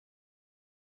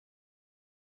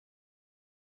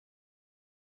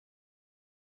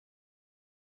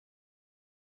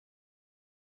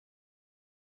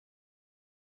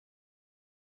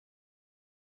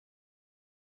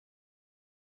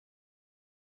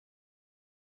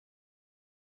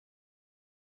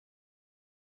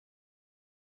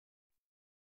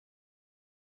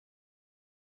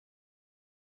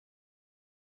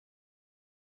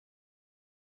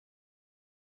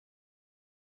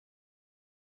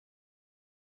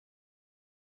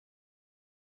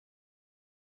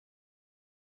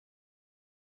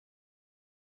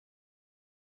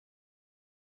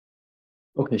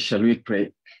Okay, shall we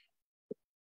pray?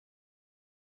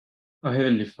 Our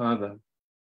Heavenly Father,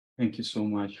 thank you so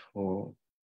much for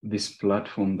this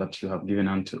platform that you have given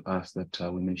unto us that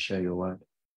we may share your word.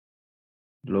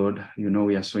 Lord, you know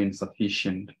we are so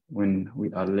insufficient when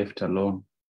we are left alone,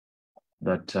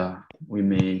 that we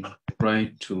may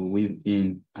try to weave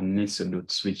in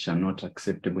anecdotes which are not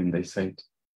acceptable in thy sight.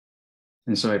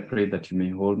 And so I pray that you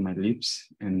may hold my lips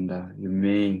and you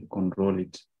may control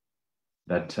it,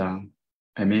 that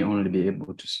I may only be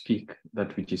able to speak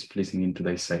that which is pleasing into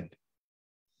thy sight.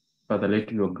 Father, let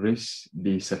your grace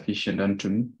be sufficient unto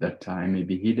me, that I may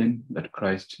be hidden, that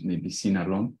Christ may be seen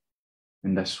alone.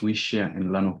 And as we share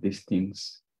and learn of these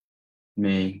things,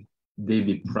 may they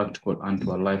be practical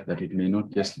unto our life, that it may not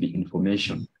just be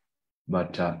information,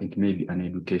 but it may be an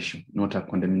education, not a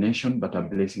condemnation, but a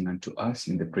blessing unto us,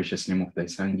 in the precious name of thy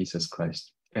Son, Jesus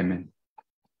Christ. Amen.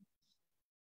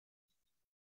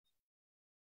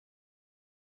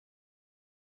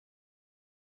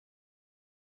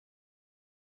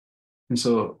 And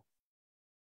so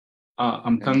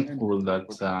I'm thankful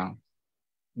that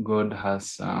God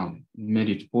has made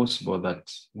it possible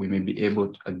that we may be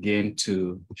able again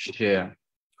to share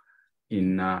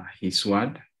in his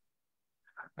word.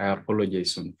 I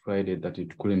apologize on Friday that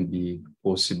it couldn't be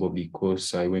possible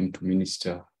because I went to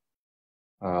minister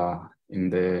in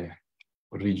the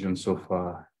regions of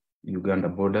Uganda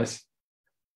borders.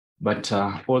 But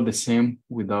all the same,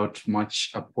 without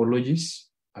much apologies,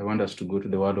 I want us to go to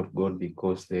the word of God,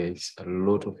 because there is a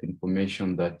lot of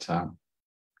information that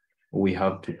we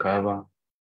have to cover,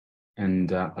 and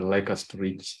I'd like us to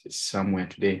reach somewhere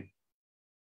today.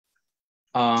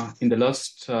 In the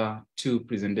last two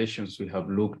presentations, we have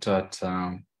looked at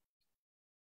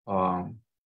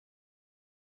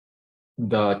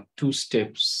the 2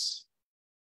 steps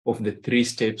of the 3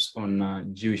 steps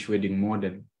on Jewish wedding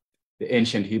model, the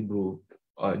ancient Hebrew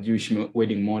Jewish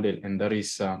wedding model. And that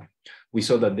is, we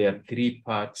saw that there are 3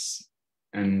 parts,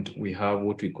 and we have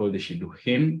what we call the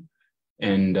Shidduchim,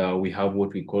 and we have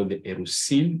what we call the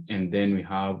Erusin, and then we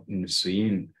have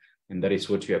Nusuin, and that is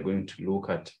what we are going to look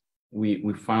at. We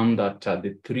found that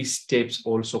the 3 steps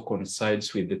also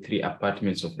coincides with the 3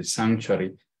 apartments of the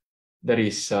sanctuary. That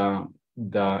is the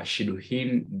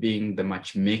Shidduchim being the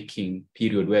matchmaking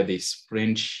period, where there's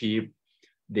friendship,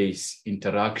 there's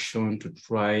interaction to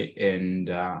try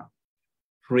and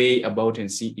pray about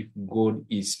and see if God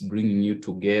is bringing you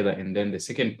together. And then the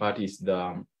second part is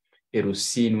the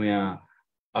Erusin, where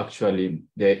actually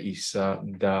there is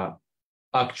the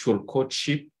actual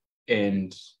courtship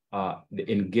and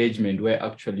the engagement, where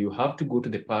actually you have to go to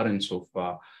the parents of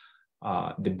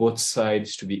the both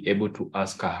sides to be able to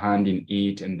ask a hand in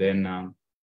it, and then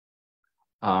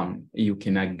you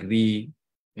can agree.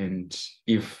 And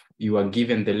if you are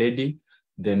given the lady,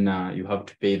 then you have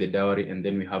to pay the dowry. And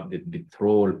then we have the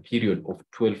betrothal period of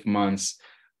 12 months,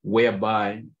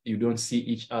 whereby you don't see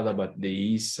each other, but there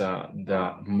is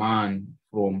the man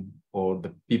from, or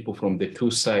the people from the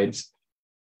 2 sides,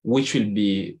 which will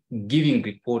be giving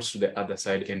reports to the other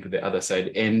side and to the other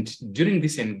side. And during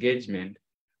this engagement,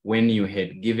 when you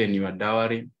had given your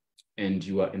dowry and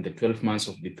you are in the 12 months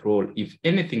of betrothal, if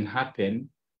anything happened,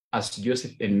 as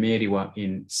Joseph and Mary were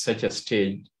in such a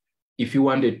stage, if you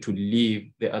wanted to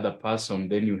leave the other person,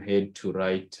 then you had to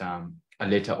write a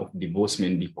letter of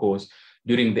divorcement, because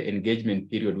during the engagement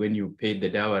period, when you paid the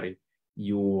dowry,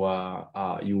 you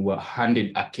were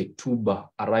handed a ketubah,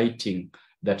 a writing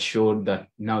that showed that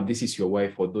now this is your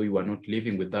wife, although you are not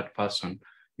living with that person,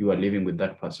 you are living with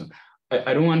that person.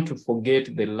 I don't want to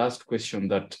forget the last question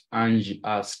that Angie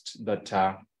asked, that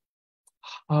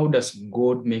how does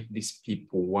God make these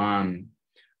people one?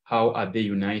 How are they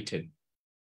united?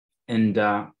 And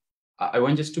I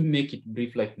want just to make it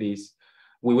brief like this.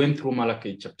 We went through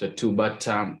Malachi chapter 2, but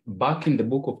back in the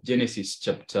book of Genesis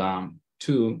chapter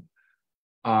 2,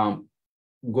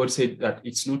 God said that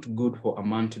it's not good for a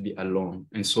man to be alone.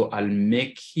 And so I'll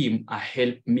make him a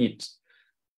helpmeet.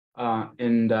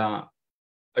 And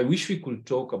I wish we could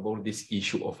talk about this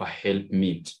issue of a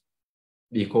helpmeet,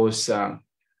 because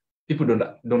people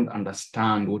don't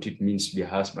understand what it means to be a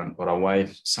husband or a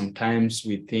wife. Sometimes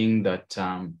we think that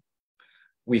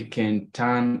we can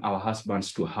turn our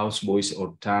husbands to houseboys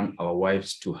or turn our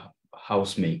wives to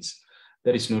housemates.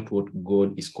 That is not what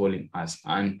God is calling us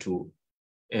unto.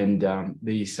 And there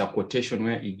is a quotation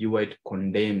where E.G. White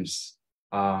condemns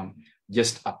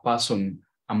just a person,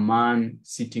 a man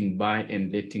sitting by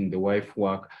and letting the wife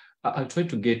work. I'll try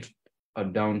to get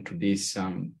down to this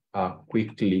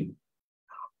quickly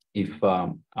if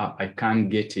I can't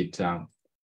get it.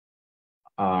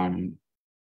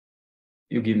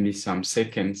 You give me some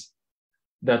seconds.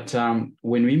 That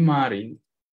when we marry,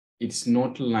 it's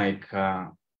not like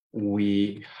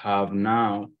we have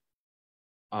now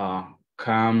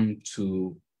come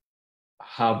to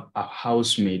have a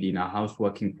housemaid in a house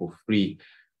working for free,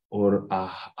 or a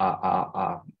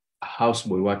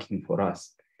houseboy working for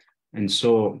us. And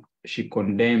so she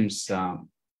condemns the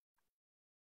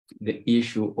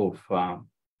issue of a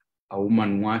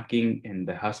woman working and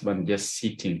the husband just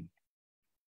sitting.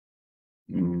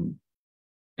 And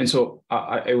so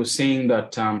I was saying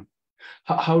that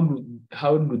how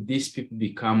do these people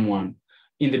become one?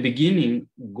 In the beginning,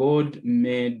 God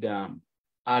made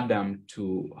Adam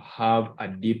to have a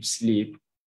deep sleep,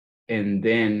 and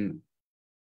then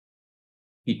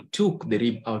he took the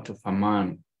rib out of a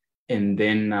man, and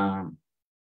then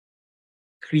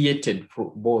created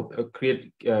for both,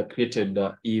 created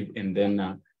Eve, and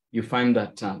then you find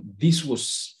that this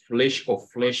was flesh of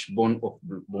flesh, bone of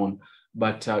bone.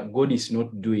 But God is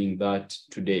not doing that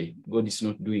today. God is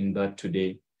not doing that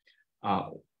today.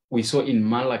 We saw in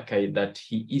Malachi that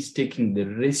he is taking the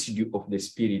residue of the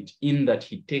spirit, in that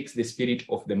he takes the spirit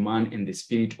of the man and the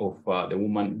spirit of the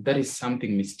woman. That is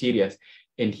something mysterious,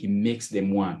 and he makes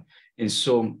them one. And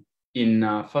so in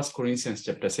 1 Corinthians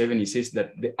chapter 7, he says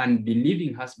that the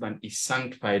unbelieving husband is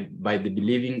sanctified by the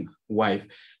believing wife,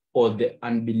 or the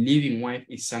unbelieving wife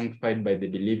is sanctified by the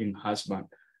believing husband.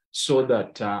 So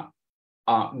that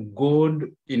God,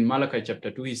 in Malachi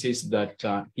chapter 2, he says that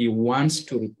he wants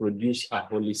to reproduce a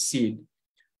holy seed.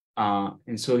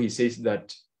 And so he says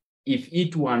that if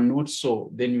it were not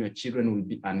so, then your children will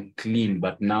be unclean,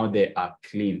 but now they are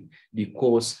clean,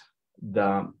 because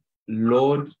the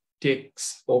Lord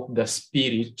takes off the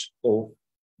spirit of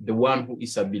the one who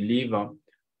is a believer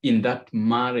in that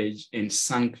marriage and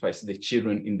sanctifies the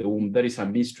children in the womb. That is a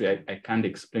mystery I can't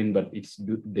explain, but it's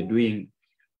the doing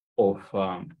of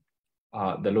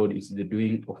the Lord. It's the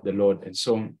doing of the Lord. And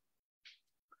so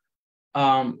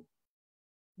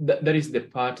that is the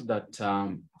part that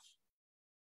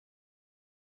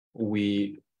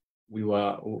we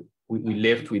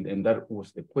left with, and that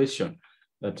was the question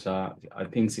that I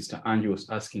think Sister Angie was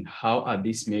asking: how are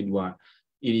these made one?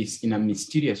 It is in a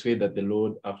mysterious way that the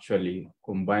Lord actually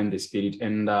combined the spirit.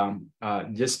 And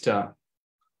just to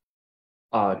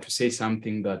say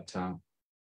something, that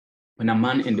when a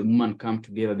man and a woman come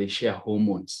together, they share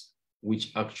hormones,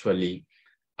 which actually,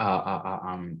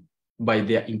 by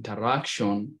their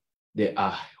interaction, there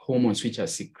are hormones which are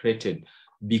secreted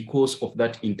because of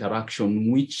that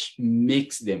interaction, which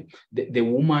makes them, the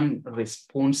woman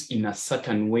responds in a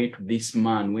certain way to this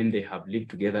man when they have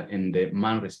lived together, and the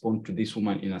man responds to this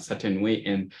woman in a certain way.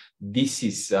 And this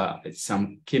is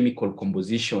some chemical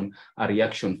composition, a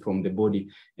reaction from the body.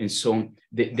 And so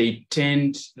they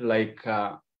tend like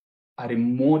a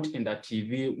remote and a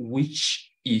TV,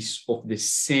 which is of the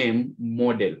same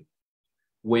model.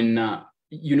 When,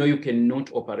 you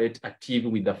cannot operate a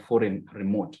TV with a foreign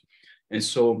remote. And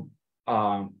so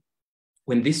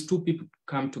when these two people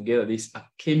come together, there's a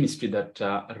chemistry that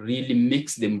really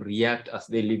makes them react as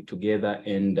they live together.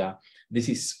 And this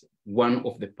is one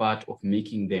of the part of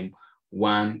making them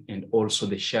one, and also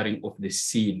the sharing of the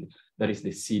seed. That is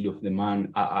the seed of the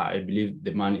man. I believe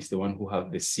the man is the one who has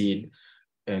the seed,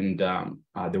 and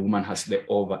the woman has the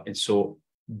ova. And so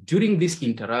during this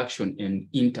interaction and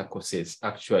intercourses,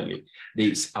 actually, there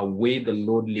is a way the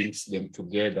Lord links them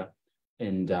together.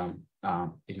 And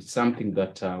it is something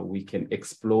that we can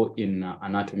explore in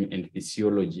anatomy and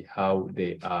physiology, how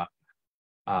they are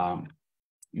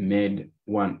made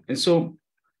one. And so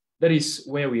that is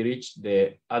where we reached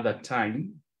the other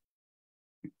time.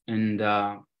 And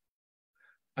I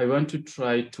want to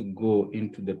try to go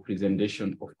into the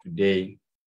presentation of today.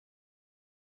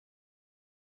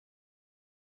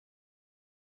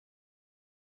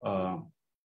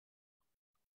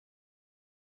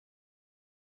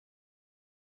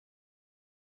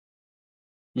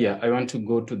 Yeah, I want to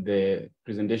go to the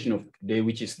presentation of today,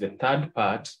 which is the third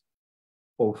part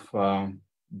of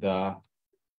the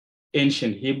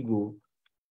ancient Hebrew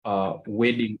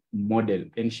wedding model,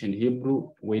 ancient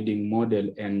Hebrew wedding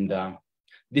model. And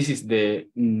this is the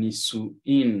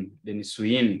Nisuin,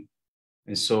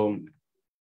 And so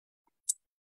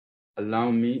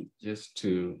allow me just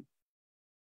to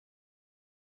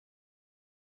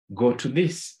go to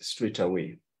this straight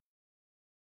away.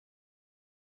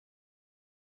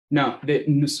 Now, the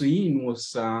Nisuin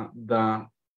was the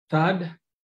third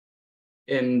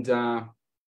and,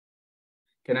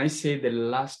 can I say, the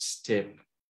last step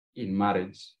in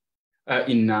marriage,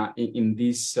 in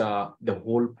this, the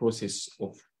whole process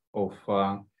of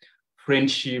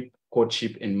friendship,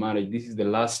 courtship, and marriage. This is the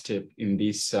last step in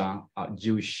this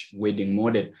Jewish wedding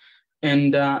model.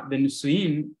 And the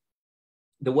Nisuin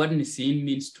The word nisin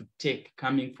means to take,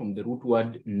 coming from the root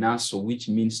word naso, which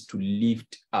means to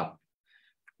lift up.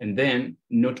 And then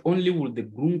not only will the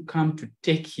groom come to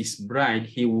take his bride,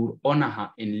 he will honor her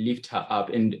and lift her up.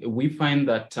 And we find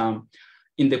that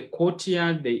in the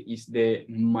courtyard, there is the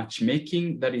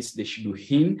matchmaking, that is the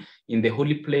shidduchin. In the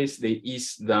holy place, there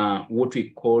is the what we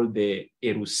call the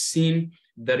erusin,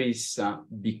 that is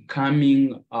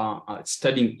becoming,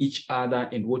 studying each other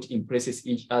and what impresses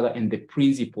each other and the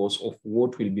principles of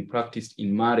what will be practiced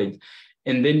in marriage.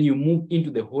 And then you move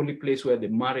into the holy place where the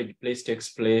marriage place takes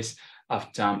place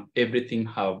after everything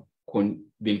have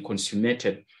been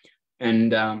consummated.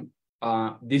 And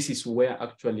this is where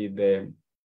actually the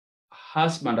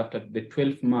husband, after the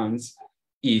 12 months,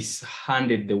 is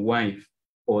handed the wife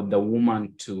or the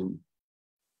woman to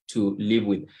live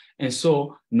with. And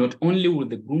so not only will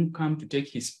the groom come to take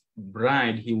his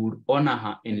bride, he would honor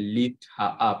her and lift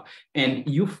her up. And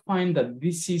you find that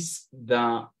this is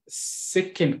the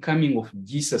second coming of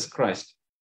Jesus Christ.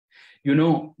 You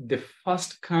know, the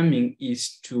first coming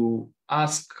is to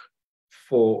ask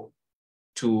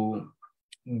to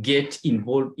get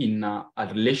involved in a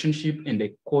relationship and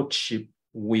a courtship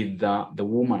with the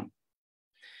woman.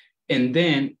 And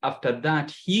then after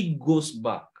that, he goes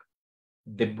back,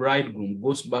 the bridegroom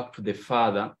goes back to the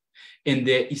father, and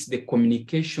there is the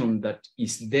communication that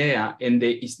is there, and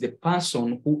there is the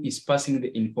person who is passing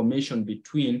the information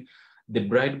between the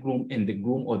bridegroom and the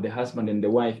groom, or the husband and the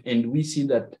wife. And we see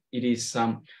that it is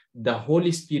the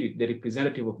Holy Spirit, the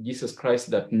representative of Jesus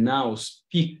Christ, that now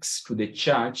speaks to the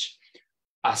church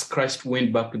as Christ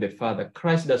went back to the Father.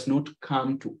 Christ does not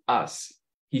come to us.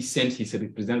 He sent his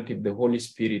representative, the Holy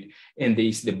Spirit, and there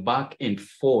is the back and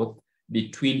forth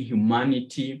between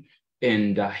humanity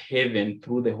and heaven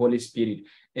through the Holy Spirit.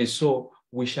 And so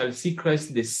we shall see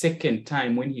Christ the second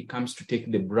time when he comes to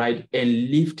take the bride and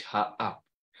lift her up.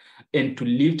 And to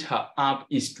lift her up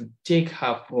is to take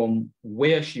her from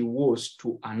where she was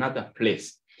to another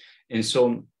place. And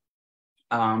so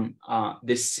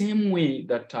the same way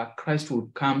that Christ will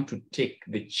come to take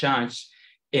the church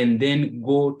and then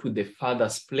go to the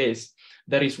Father's place,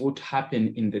 that is what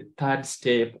happened in the third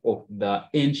step of the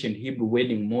ancient Hebrew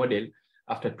wedding model.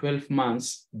 After 12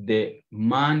 months, the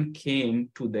man came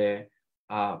to the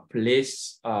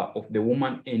place of the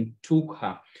woman and took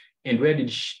her. And where did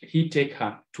he take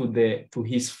her? To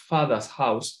his father's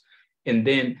house. And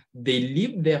then they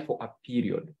lived there for a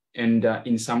period. And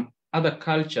in some other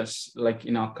cultures, like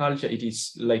in our culture, it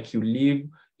is like you live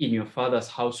in your father's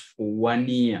house for 1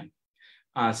 year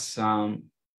as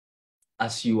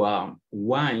your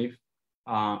wife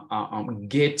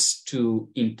gets to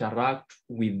interact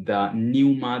with the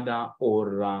new mother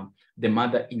or the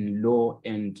mother-in-law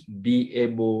and be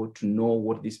able to know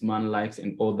what this man likes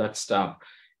and all that stuff,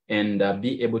 and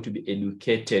be able to be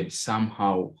educated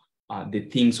somehow, the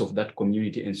things of that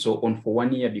community and so on for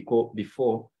 1 year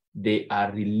before they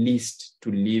are released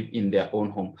to live in their own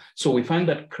home. So we find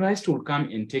that Christ will come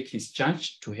and take his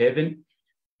church to heaven,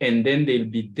 and then they'll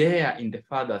be there in the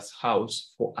Father's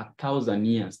house for 1,000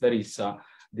 years. That is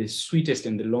the sweetest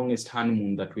and the longest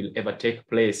honeymoon that will ever take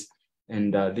place.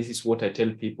 And this is what I tell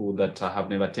people that have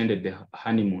never attended the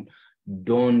honeymoon.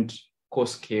 Don't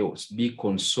cause chaos. Be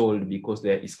consoled, because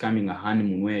there is coming a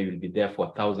honeymoon where you'll be there for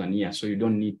 1,000 years. So you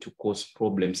don't need to cause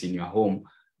problems in your home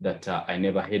that I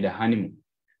never had a honeymoon.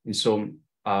 And so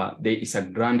there is a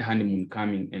grand honeymoon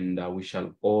coming, and we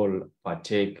shall all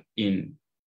partake in.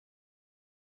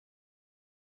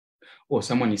 Oh,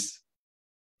 someone is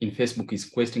in Facebook is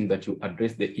questioning that you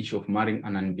address the issue of marrying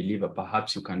an unbeliever.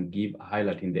 Perhaps you can give a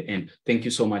highlight in the end. Thank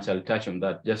you so much. I'll touch on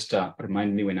that. Just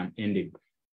remind me when I'm ending.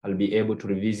 I'll be able to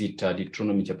revisit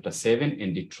Deuteronomy chapter 7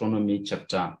 and Deuteronomy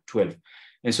chapter 12.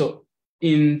 And so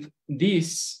in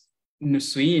this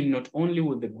Nusuin, not only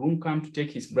will the groom come to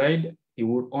take his bride, he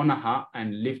will honor her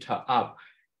and lift her up.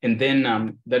 And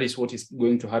then that is what is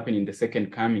going to happen in the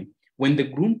second coming. When the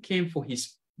groom came for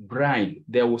his bride,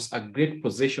 there was a great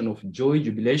possession of joy,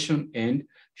 jubilation, and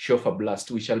shofar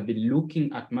blast. We shall be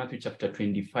looking at Matthew chapter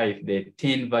 25, the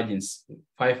 10 virgins,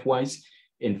 5 wise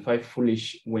and 5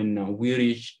 foolish, when we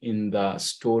reach in the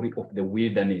story of the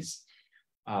wilderness.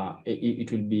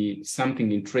 It will be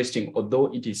something interesting,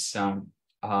 although it is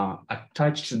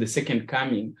attached to the second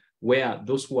coming, where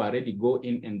those who are ready go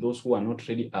in and those who are not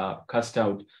ready are cast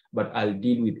out. But I'll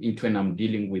deal with it when I'm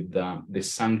dealing with the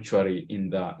sanctuary in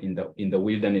the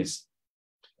wilderness,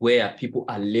 where people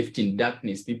are left in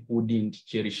darkness. People who didn't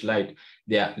cherish light,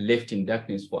 they are left in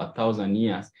darkness for 1,000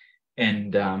 years,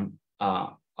 and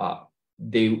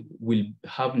they will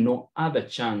have no other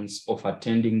chance of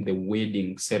attending the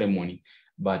wedding ceremony,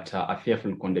 but a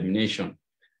fearful condemnation.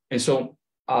 And so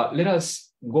let us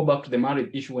go back to the marriage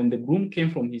issue, when the groom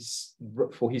came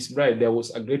for his bride, there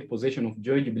was a great possession of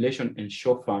joy, jubilation, and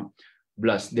shofar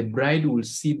blast. The bride will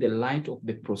see the light of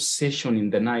the procession in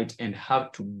the night and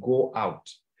have to go out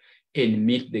and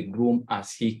meet the groom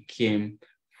as he came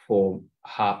for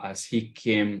her, as he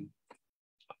came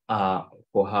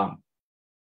for her.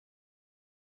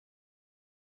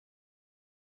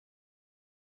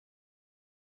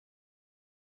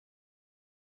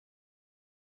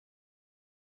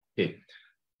 Okay,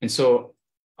 and so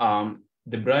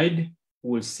the bride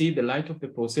will see the light of the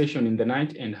procession in the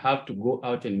night and have to go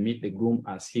out and meet the groom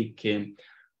as he came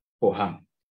for her.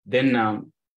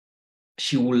 Then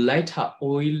she will light her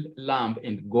oil lamp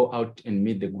and go out and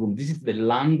meet the groom. This is the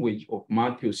language of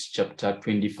Matthew chapter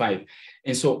 25.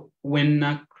 And so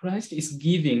when Christ is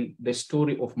giving the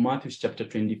story of Matthew chapter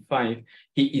 25,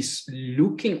 he is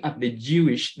looking at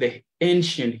the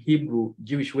ancient Hebrew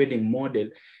Jewish wedding model.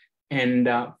 And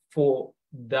for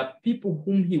the people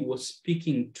whom he was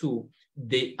speaking to,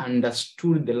 they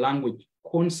understood the language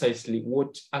concisely,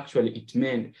 what actually it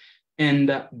meant.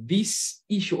 And this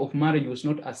issue of marriage was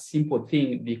not a simple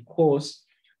thing, because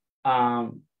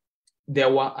there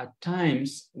were at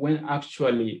times when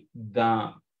actually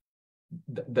the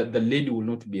lady will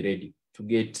not be ready to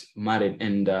get married.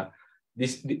 And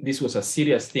this was a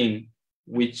serious thing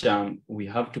which we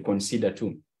have to consider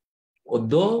too.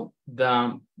 Although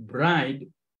the bride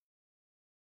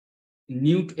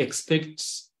knew to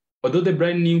expect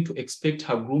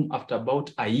her groom after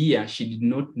about a year, she did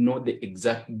not know the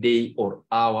exact day or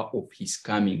hour of his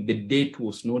coming. The date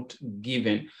was not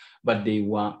given, but they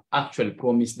were actually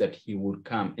promised that he would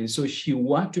come. And so she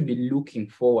wanted to be looking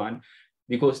forward,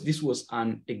 because this was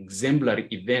an exemplary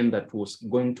event that was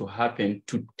going to happen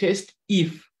to test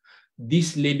if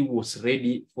this lady was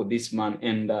ready for this man.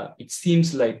 And it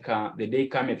seems like the day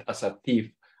cometh as a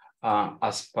thief,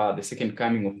 as per the second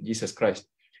coming of Jesus Christ.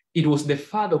 It was the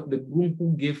father of the groom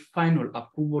who gave final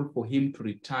approval for him to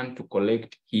return to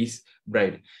collect his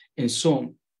bride. And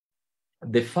so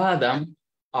the father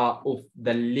of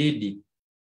the lady,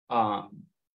 the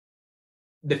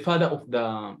father of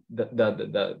the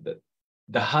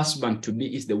husband to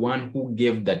be, is the one who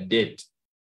gave the date.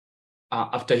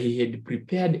 After he had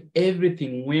prepared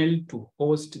everything well to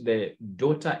host the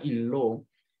daughter-in-law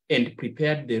and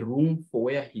prepared the room for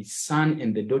where his son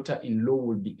and the daughter-in-law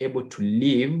will be able to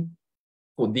live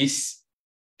for this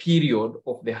period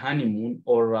of the honeymoon,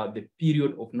 or the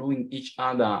period of knowing each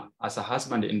other as a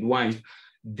husband and wife,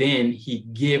 then he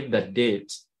gave the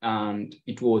date. And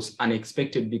it was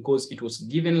unexpected, because it was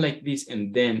given like this,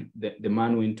 and then the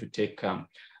man went to take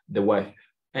the wife.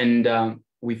 And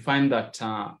we find that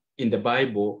in the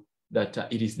Bible, that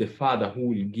it is the father who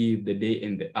will give the day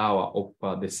and the hour of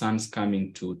the son's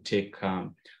coming to take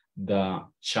the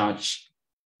church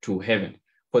to heaven.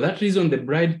 For that reason, the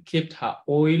bride kept her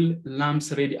oil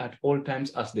lamps ready at all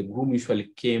times, as the groom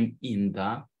usually came in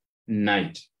the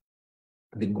night.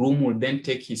 The groom will then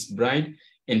take his bride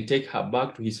and take her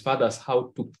back to his father's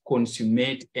house to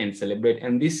consummate and celebrate.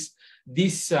 And the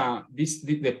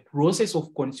process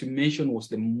of consummation was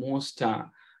the most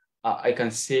I can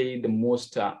say the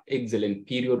most excellent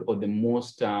period, or the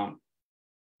most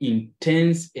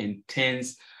intense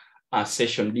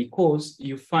session, because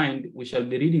you find, we shall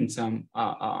be reading some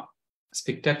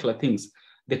spectacular things.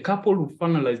 The couple will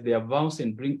finalize their vows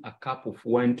and bring a cup of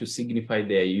wine to signify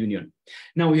their union.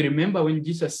 Now, we remember when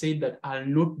Jesus said that I'll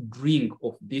not drink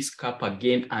of this cup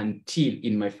again until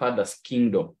in my Father's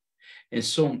kingdom. And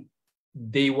so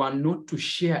they were not to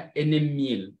share any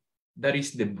meal, that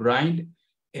is the bride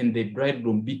and the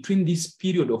bridegroom. Between this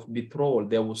period of betrothal,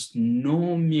 there was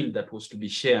no meal that was to be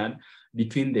shared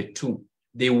between the two.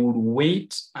 They would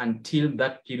wait until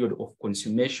that period of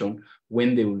consummation,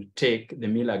 when they will take the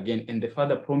meal again. And the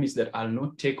father promised that I'll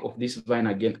not take of this wine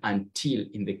again until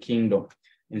in the kingdom.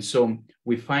 And so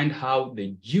we find how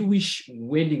the Jewish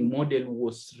wedding model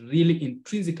was really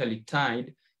intrinsically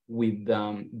tied with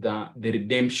the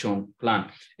redemption plan.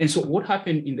 And so what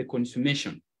happened in the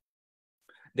consummation?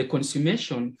 The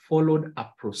consummation followed a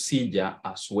procedure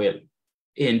as well.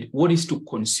 And what is to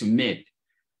consummate?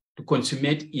 To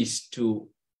consummate is to,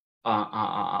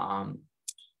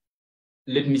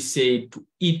 let me say, to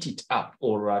eat it up,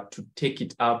 or to take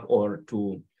it up, or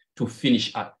to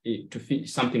finish up,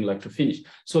 something like to finish.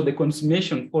 So the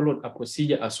consummation followed a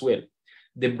procedure as well.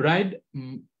 The bride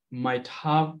might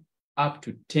have up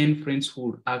to 10 friends who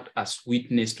would act as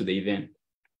witness to the event.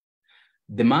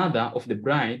 The mother of the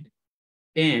bride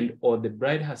or the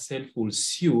bride herself will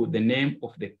sew the name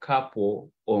of the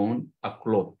couple on a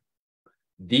cloth.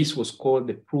 This was called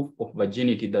the proof of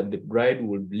virginity, that the bride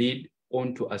will bleed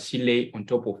onto as she lay on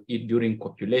top of it during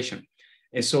copulation.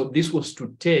 And so this was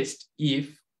to test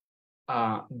if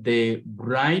the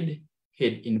bride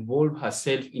had involved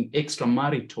herself in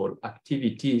extramarital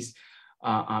activities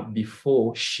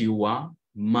before she was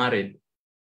married.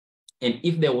 And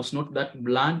if there was not that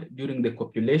blood during the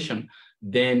copulation,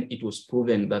 then it was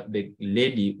proven that the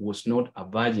lady was not a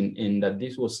virgin, and that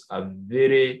this was a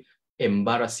very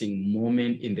embarrassing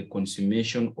moment in the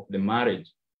consummation of the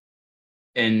marriage.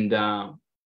 And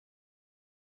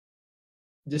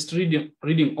just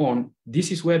reading on,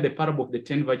 this is where the parable of the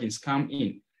 10 virgins come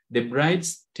in. The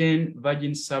bride's 10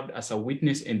 virgins served as a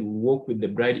witness and will walk with the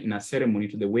bride in a ceremony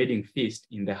to the wedding feast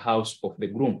in the house of the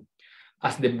groom.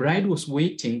 As the bride was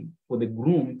waiting for the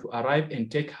groom to arrive and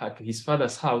take her to his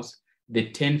father's house,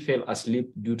 the 10 fell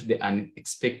asleep due to the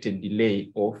unexpected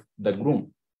delay of the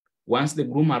groom. Once the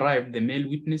groom arrived, the male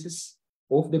witnesses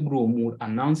of the groom would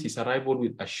announce his arrival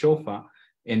with a shofar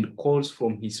and calls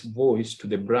from his voice to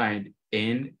the bride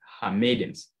and her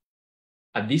maidens.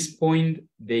 At this point,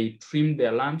 they trimmed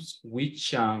their lamps,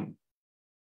 which had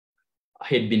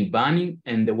been burning,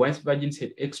 and the wise virgins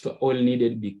had extra oil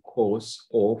needed because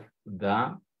of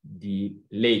the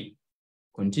delay.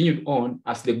 Continued on,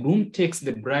 as the groom takes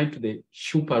the bride to the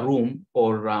chupa room,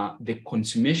 or the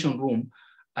consummation room,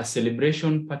 a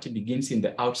celebration party begins in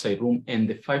the outside room, and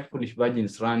the 5 foolish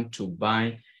virgins run to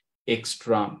buy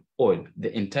extra oil.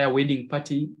 The entire wedding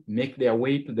party make their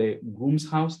way to the groom's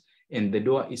house, and the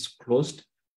door is closed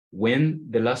when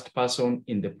the last person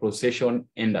in the procession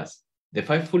enters. The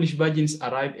 5 foolish virgins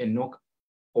arrive and knock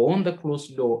on the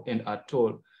closed door and are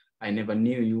told, "I never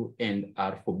knew you," and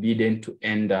are forbidden to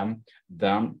enter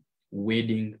the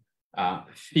wedding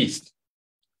feast.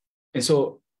 And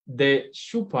so the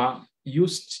chupa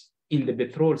used in the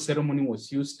betrothal ceremony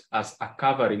was used as a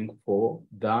covering for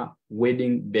the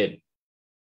wedding bed.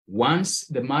 Once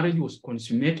the marriage was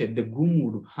consummated, the groom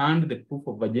would hand the proof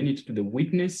of virginity to the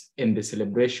witness and the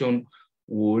celebration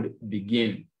would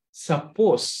begin.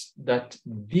 Suppose that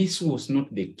this was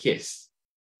not the case,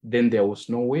 then there was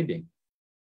no wedding.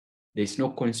 There's no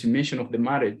consummation of the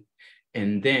marriage.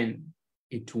 And then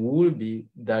it will be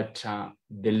that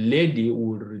the lady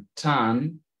will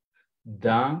return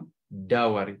the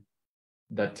dowry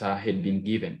that had been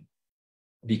given,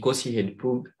 because he had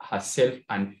proved herself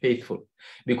unfaithful.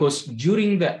 Because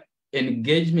during the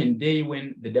engagement day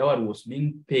when the dowry was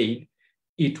being paid,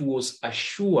 it was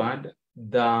assured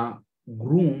the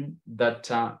groom that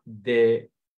the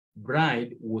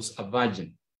bride was a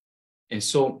virgin. And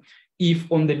so if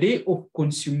on the day of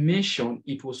consummation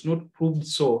it was not proved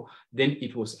so, then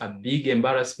it was a big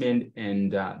embarrassment,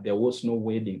 and there was no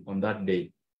wedding on that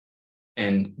day.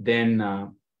 And then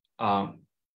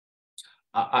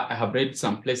I have read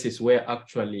some places where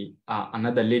actually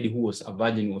another lady who was a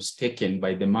virgin was taken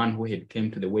by the man who had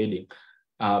came to the wedding.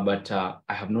 But I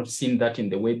have not seen that in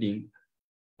the wedding.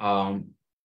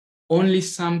 Only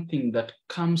something that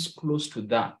comes close to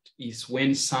that is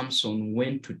when Samson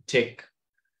went to take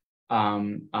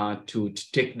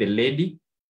take the lady,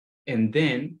 and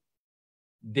then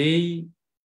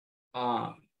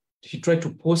he tried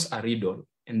to pose a riddle,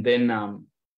 and then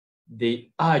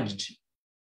they urged.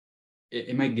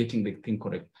 Am I getting the thing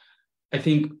correct? I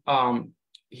think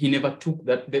he never took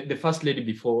that. The first lady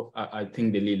before, I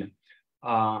think Delilah,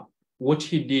 what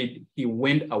he did, he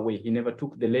went away. He never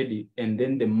took the lady. And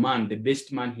then the man, the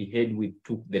best man he had with,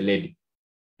 took the lady.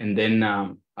 And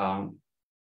then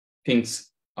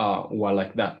things were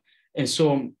like that. And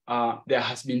so there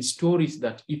has been stories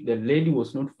that if the lady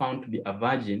was not found to be a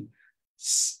virgin,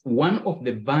 one of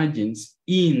the virgins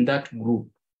in that group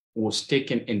was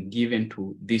taken and given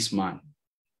to this man.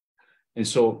 And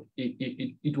so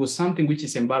it was something which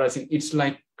is embarrassing. It's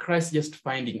like Christ just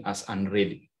finding us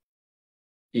unready.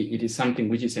 It is something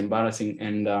which is embarrassing,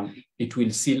 and it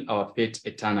will seal our fate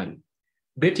eternally.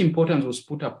 Great importance was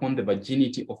put upon the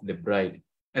virginity of the bride.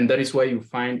 And that is why you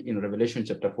find in Revelation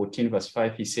chapter 14, verse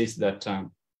 5, he says that,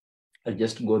 I'll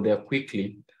just go there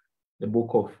quickly, the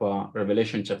book of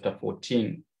Revelation chapter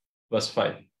 14, verse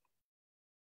 5.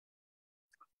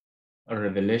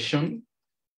 Revelation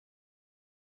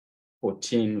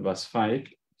 14, verse 5.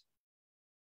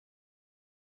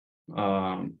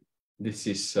 This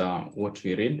is what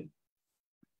we read.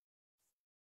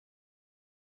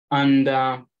 And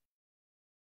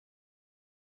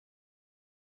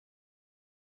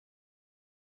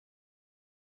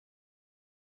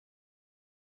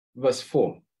verse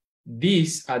 4.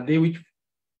 These are they which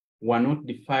were not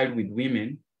defiled with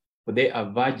women, for they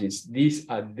are virgins. These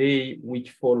are they which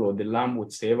follow the Lamb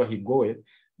whatsoever he goeth.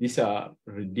 These are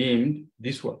redeemed.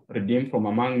 These were redeemed from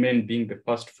among men, being the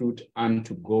first fruit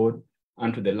unto God,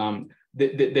 unto the Lamb.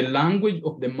 the language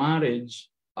of the marriage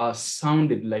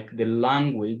sounded like the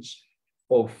language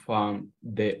of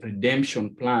the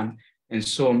redemption plan. And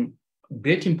so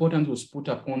great importance was put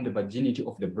upon the virginity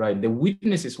of the bride. The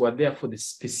witnesses were there for the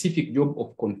specific job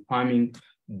of confirming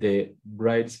the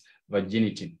bride's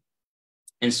virginity.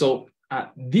 And so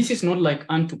this is not like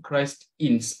unto Christ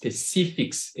in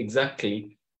specifics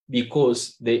exactly,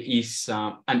 because there is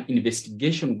an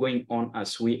investigation going on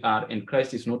as we are, and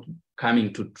Christ is not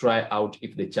coming to try out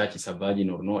if the church is a virgin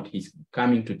or not. He's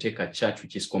coming to take a church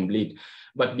which is complete.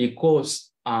 But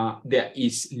because there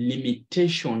is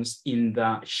limitations in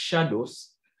the shadows,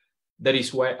 that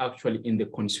is why actually in the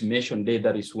consummation day,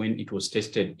 that is when it was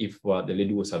tested if the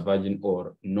lady was a virgin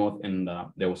or not, and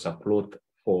there was a plot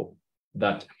for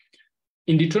that.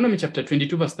 In Deuteronomy chapter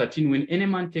 22, verse 13, when any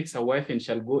man takes a wife and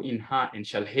shall go in her and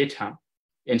shall hate her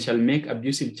and shall make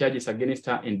abusive charges against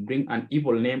her and bring an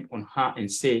evil name on her and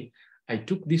say, I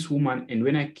took this woman, and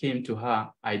when I came to her,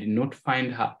 I did not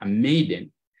find her a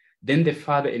maiden, then the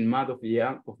father and mother of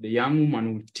the young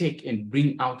woman will take and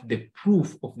bring out the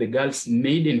proof of the girl's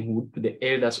maidenhood to the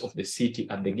elders of the city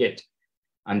at the gate.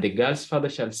 And the girl's father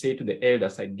shall say to the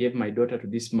elders, I gave my daughter to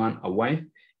this man a wife,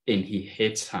 and he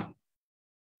hates her.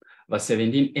 Verse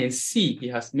 17, and see, he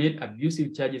has made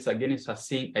abusive charges against her,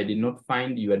 saying, I did not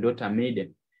find your daughter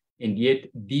maiden, and yet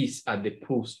these are the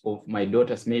proofs of my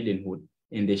daughter's maidenhood,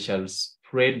 and they shall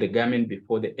spread the garment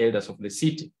before the elders of the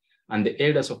city, and the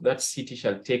elders of that city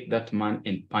shall take that man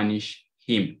and punish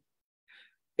him,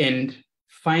 and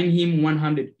fine him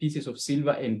 100 pieces of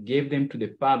silver, and gave them to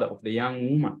the father of the young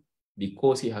woman,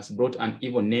 because he has brought an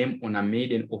evil name on a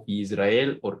maiden of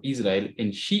Israel or Israel,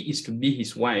 and she is to be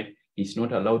his wife. He's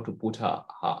not allowed to put her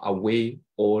away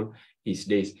all his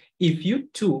days. If you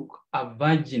took a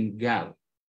virgin girl,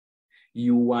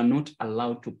 you were not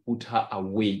allowed to put her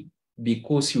away,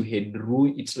 because you had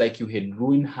ruined, it's like you had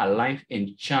ruined her life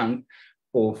and chance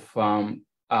of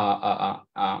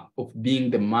being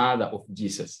the mother of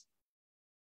Jesus.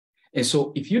 And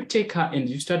so if you take her and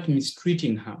you start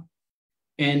mistreating her,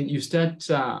 and you start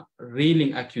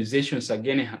railing accusations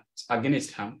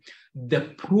against her, the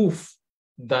proof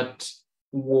that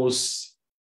was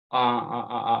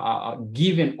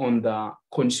given on the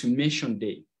consummation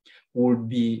day will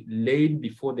be laid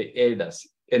before the elders,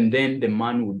 and then the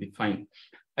man will be fined.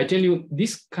 I tell you,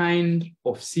 this kind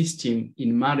of system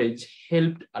in marriage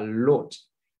helped a lot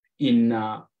in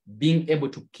being able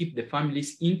to keep the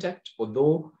families intact,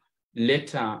 although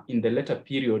in the latter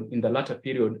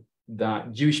period, the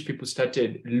Jewish people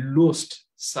lost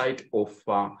sight of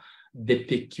the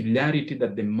peculiarity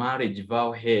that the marriage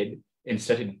vow had, and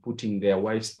started putting their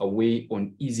wives away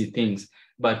on easy things.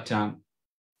 But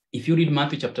if you read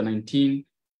Matthew chapter 19,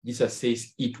 Jesus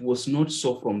says it was not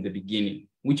so from the beginning,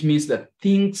 which means that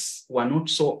things were not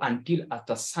so until at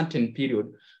a certain period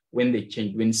when they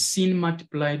changed. When sin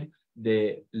multiplied,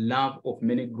 the love of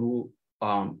many grew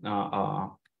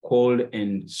cold,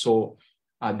 and so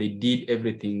they did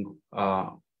everything,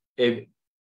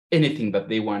 anything that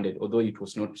they wanted, although it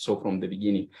was not so from the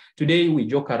beginning. Today, we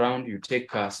joke around, you take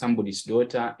somebody's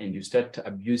daughter and you start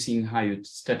abusing her, you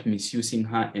start misusing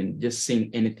her, and just saying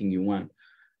anything you want.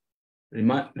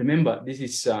 Remember, this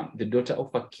is the daughter of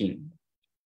a king,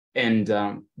 and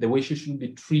the way she should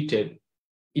be treated,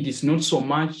 it is not so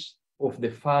much of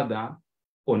the father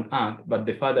on earth, but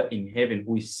the father in heaven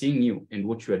who is seeing you and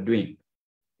what you are doing.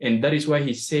 And that is why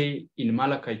he say in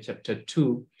Malachi chapter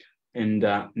 2, and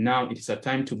now it's a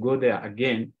time to go there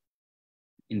again,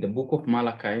 in the book of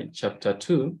Malachi chapter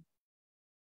 2,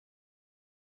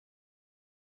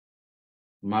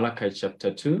 Malachi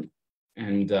chapter 2,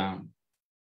 and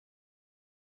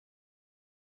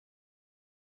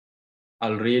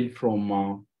I'll read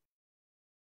from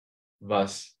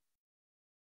verse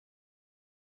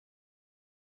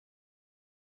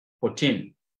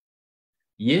 14.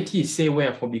 Yet ye say,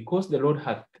 wherefore, because the Lord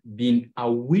hath been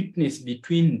a witness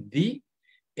between thee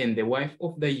and the wife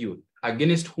of thy youth,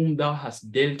 against whom thou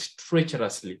hast dealt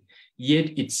treacherously,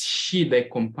 yet it's she thy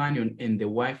companion and the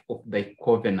wife of thy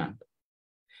covenant.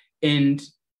 And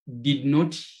did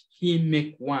not he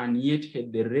make one, yet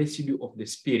had the residue of the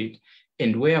Spirit,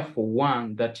 and wherefore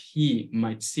one, that he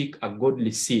might seek a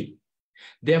godly seed.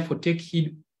 Therefore take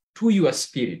heed to your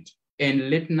spirit, and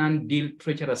let none deal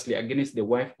treacherously against the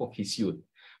wife of his youth.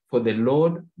 For the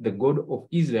Lord, the God of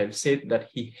Israel, said that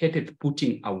he hateth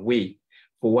putting away.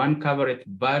 For one covereth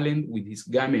violence with his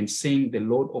garment, saying, the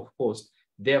Lord of hosts,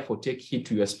 therefore take heed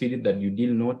to your spirit that you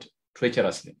deal not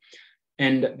treacherously.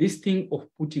 And this thing of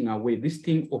putting away, this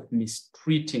thing of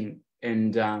mistreating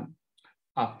and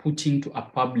putting to a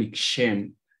public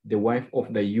shame, the wife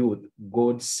of the youth,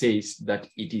 God says that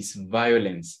it is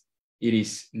violence. It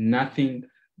is nothing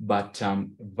but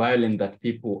violence that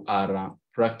people are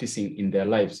practicing in their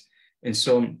lives. And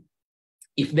so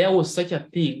if there was such a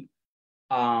thing,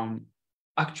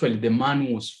 actually the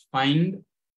man was fined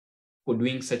for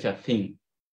doing such a thing,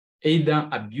 either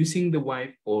abusing the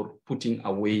wife or putting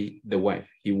away the wife.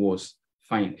 He was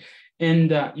fined.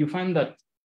 And you find that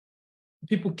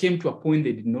people came to a point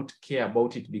they did not care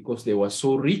about it because they were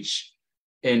so rich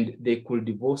and they could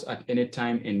divorce at any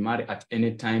time and marry at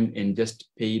any time and just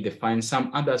pay the fine.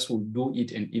 Some others would do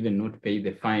it and even not pay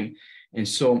the fine. And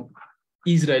so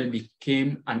Israel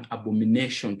became an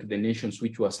abomination to the nations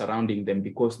which were surrounding them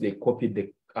because they copied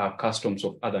the customs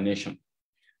of other nations.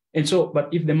 And so, but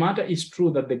if the matter is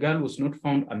true that the girl was not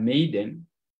found a maiden,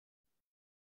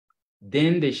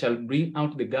 then they shall bring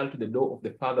out the girl to the door of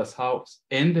the father's house,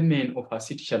 and the men of her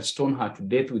city shall stone her to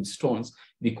death with stones,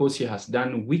 because she has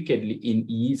done wickedly in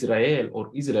Israel, or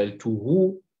Israel, to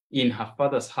who in her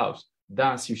father's house.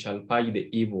 Thus you shall purge the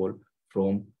evil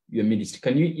from your midst.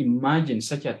 Can you imagine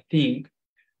such a thing,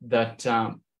 that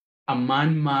a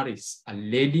man marries a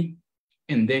lady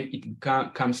and then it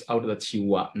comes out that she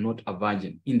was not a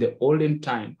virgin? In the olden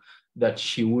time, that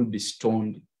she will be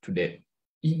stoned to death.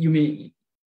 You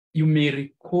may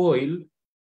recoil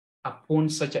upon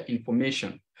such an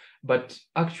information, but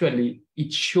actually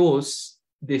it shows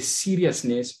the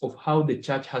seriousness of how the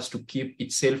church has to keep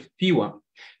itself pure,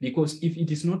 because if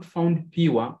it is not found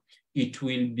pure, it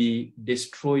will be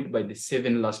destroyed by the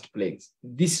 7 last plagues.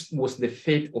 This was the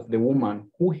fate of the woman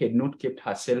who had not kept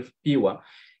herself pure,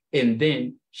 and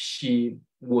then she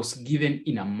was given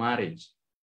in a marriage.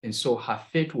 And so her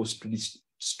fate was to be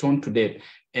stoned to death.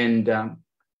 And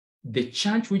the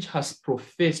church which has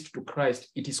professed to Christ,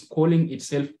 it is calling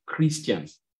itself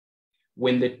Christians.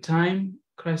 When the time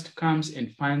Christ comes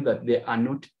and finds that they are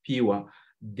not pure,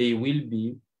 they will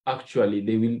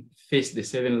face the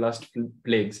 7 last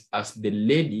plagues as the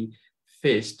lady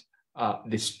faced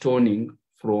the stoning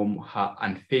from her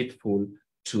unfaithful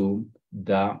to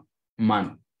the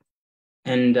man.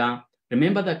 And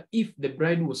remember that if the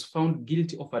bride was found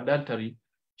guilty of adultery,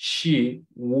 she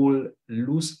will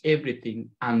lose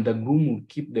everything, and the groom will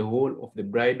keep the whole of the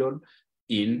bridal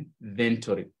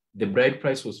inventory. The bride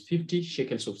price was 50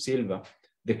 shekels of silver.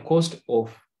 The cost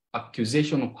of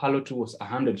accusation of harlotry was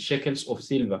 100 shekels of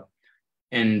silver.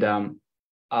 And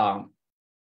I'll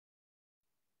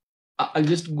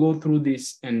just go through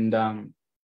this. And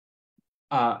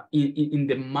in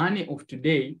the money of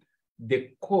today,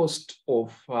 the cost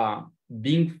of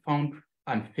being found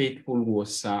unfaithful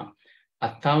was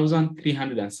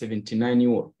 1,379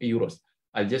 euros.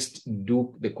 I'll just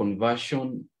do the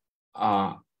conversion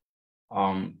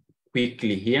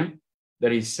quickly here.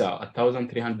 There is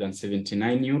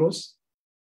 1,379 euros,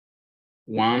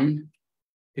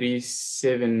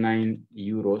 1,379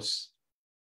 euros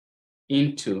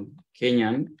into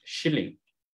Kenyan shilling.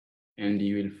 And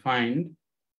you will find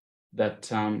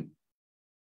that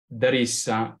there is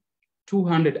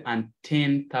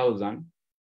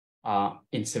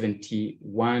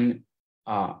 210,071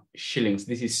 shillings.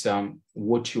 This is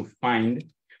what you find.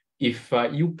 If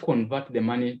you convert the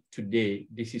money today,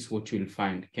 this is what you will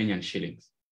find, Kenyan shillings.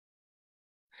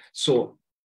 So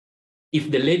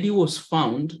if the lady was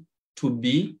found to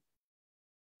be,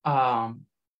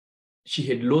 she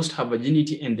had lost her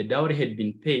virginity and the dowry had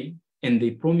been paid, and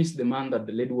they promised the man that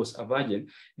the lady was a virgin,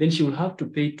 then she will have to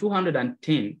pay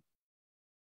 210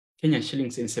 Kenyan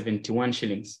shillings and 71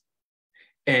 shillings.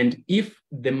 And if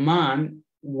the man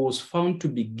was found to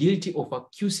be guilty of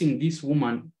accusing this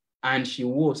woman and she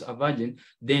was a virgin,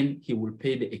 then he will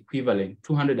pay the equivalent,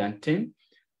 210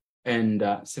 and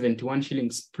 71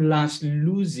 shillings, plus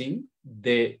losing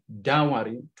the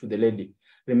dowry to the lady.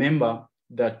 Remember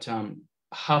that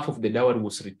half of the dowry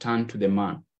was returned to the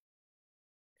man.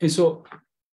 And so,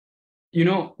 you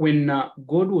know, when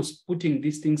God was putting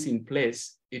these things in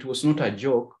place, it was not a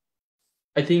joke.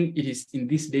 I think it is in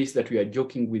these days that we are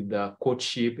joking with the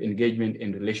courtship, engagement,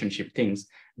 and relationship things,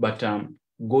 but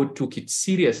God took it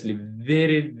seriously,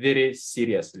 very, very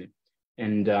seriously.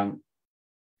 And the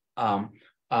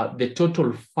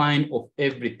total fine of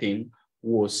everything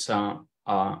was,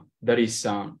 that is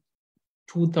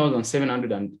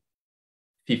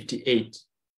 2,758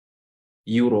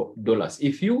 euro dollars.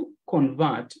 If you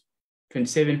convert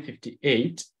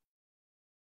 2758,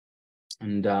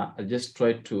 and I'll just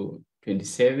try to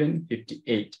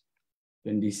 2758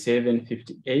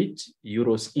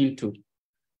 euros into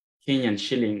Kenyan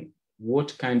shilling,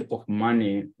 what kind of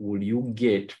money will you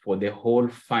get for the whole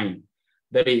fine?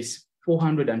 That is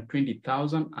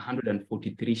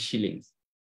 420,143 shillings.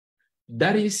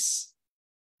 That is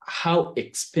how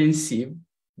expensive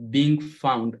being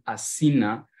found a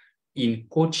sinner in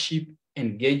courtship,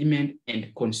 engagement,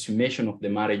 and consummation of the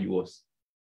marriage was.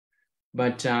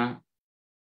 But I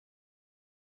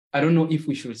don't know if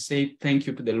we should say thank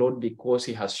you to the Lord because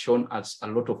he has shown us a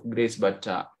lot of grace, but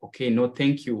okay, no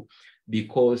thank you,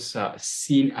 because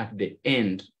sin at the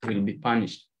end will be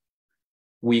punished.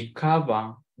 We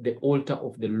cover the altar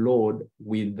of the Lord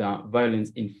with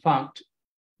violence. In fact,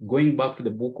 going back to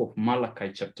the book of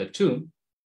Malachi chapter 2,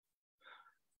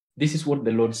 this is what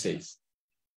the Lord says.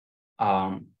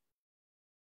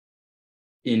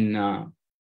 In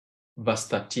verse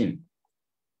 13,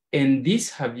 and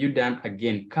this have you done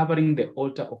again, covering the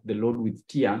altar of the Lord with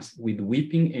tears, with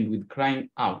weeping and with crying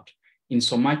out,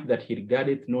 insomuch that he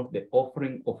regardeth not the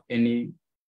offering of any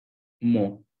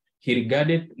more. He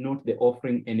regardeth not the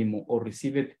offering anymore, or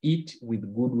receiveth it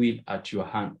with goodwill at your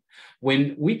hand.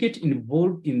 When we get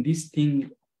involved in this thing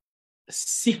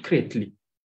secretly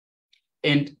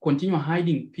and continue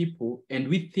hiding people, and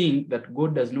we think that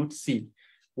God does not see,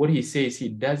 what he says, he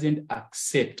doesn't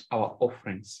accept our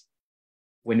offerings.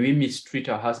 When we mistreat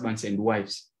our husbands and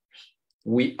wives,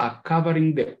 we are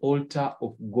covering the altar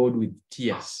of God with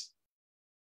tears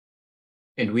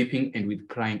and weeping and with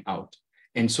crying out.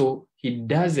 And so he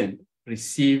doesn't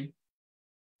receive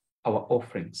our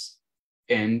offerings,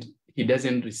 and he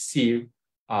doesn't receive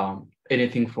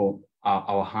anything from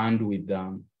our hand with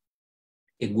a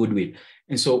goodwill.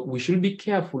 And so we should be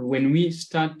careful when we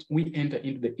enter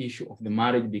into the issue of the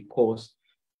marriage, because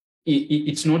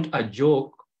it's not a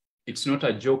joke. It's not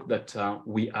a joke that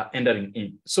we are entering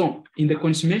in. So in the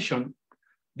consummation,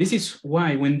 this is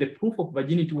why when the proof of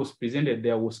virginity was presented,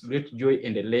 there was great joy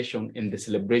and elation, and the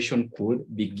celebration could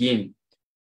begin.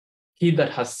 He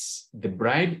that has the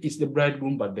bride is the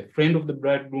bridegroom, but the friend of the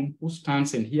bridegroom who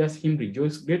stands and hears him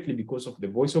rejoice greatly because of the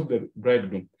voice of the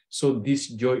bridegroom. So this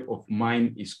joy of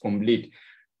mine is complete.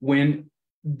 When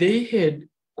they had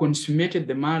consummated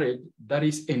the marriage, that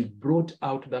is, and brought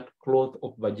out that cloth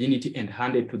of virginity and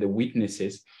handed to the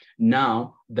witnesses,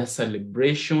 now the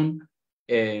celebration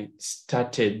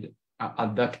started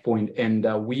at that point. And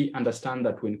we understand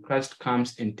that when Christ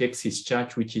comes and takes his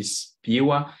church, which is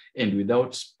pure and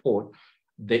without spot,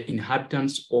 the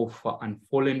inhabitants of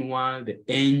unfallen world, the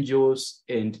angels,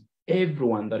 and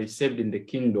everyone that is saved in the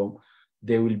kingdom,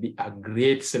 there will be a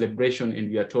great celebration. And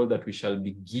we are told that we shall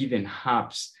be given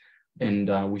harps, and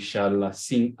we shall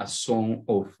sing a song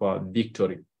of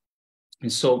victory.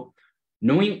 And so,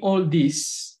 knowing all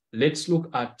this, let's look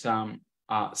at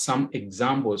some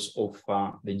examples of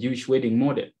the Jewish wedding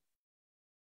model.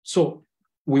 So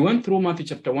we went through Matthew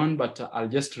chapter 1, but I'll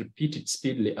just repeat it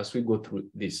speedily as we go through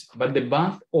this. But the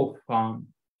birth of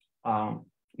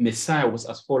Messiah was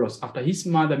as follows. After his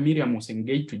mother Miriam was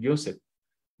engaged to Joseph,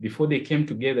 before they came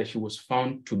together, she was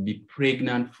found to be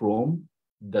pregnant from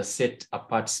the set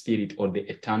apart spirit, or the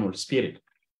eternal spirit.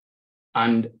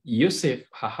 And Joseph,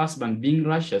 her husband, being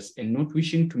righteous and not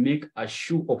wishing to make a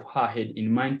shoe of her, had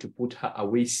in mind to put her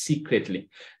away secretly.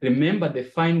 Remember, the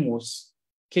fine was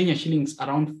Kenya shillings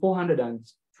around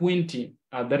 420.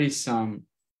 That is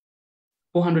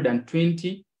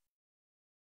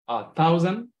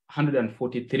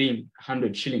 420,143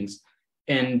 shillings.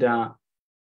 And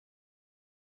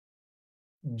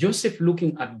Joseph,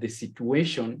 looking at the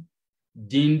situation,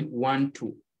 didn't want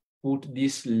to put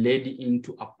this lady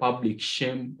into a public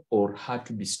shame or her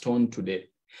to be stoned to death.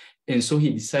 And so he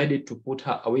decided to put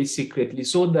her away secretly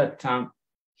so that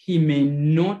he may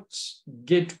not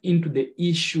get into the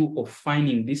issue of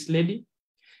finding this lady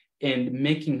and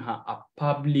making her a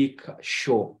public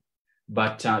show,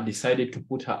 but decided to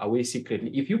put her away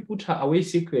secretly. If you put her away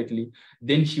secretly,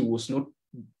 then she was not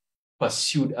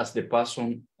pursued as the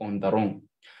person on the wrong.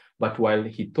 But while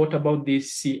he thought about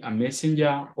this, see, a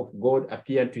messenger of God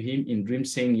appeared to him in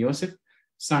dreams, saying, Joseph,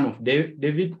 son of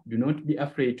David, do not be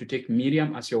afraid to take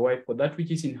Miriam as your wife, for that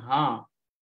which is in her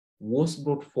was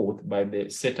brought forth by the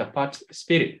set-apart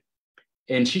spirit.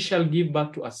 And she shall give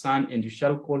birth to a son, and you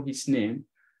shall call his name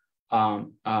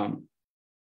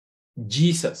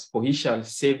Jesus, for he shall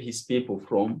save his people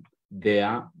from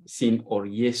their sin, or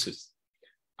Jesus.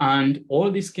 And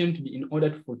all this came to be in order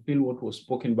to fulfill what was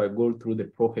spoken by God through the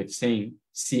prophet, saying,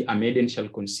 see, a maiden shall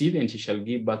conceive, and she shall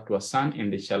give birth to a son,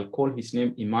 and they shall call his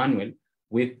name Emmanuel,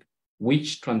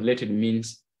 which translated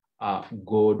means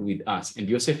God with us. And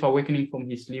Joseph, awakening from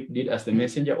his sleep, did as the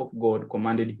messenger of God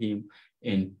commanded him,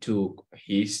 and took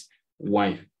his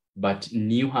wife, but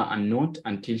knew her not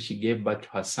until she gave birth to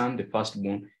her son, the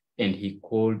firstborn, and he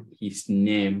called his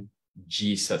name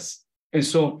Jesus. And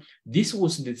so this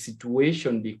was the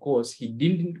situation because he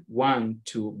didn't want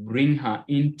to bring her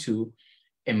into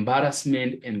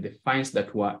embarrassment and the fines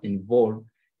that were involved.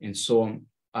 And so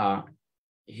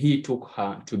he took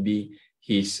her to be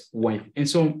his wife. And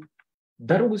so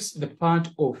that was the part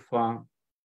of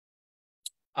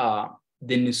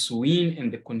the nisuin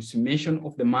and the consummation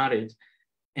of the marriage.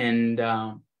 And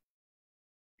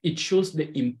it shows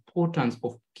the importance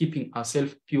of keeping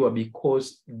ourselves pure,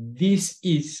 because this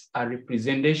is a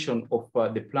representation of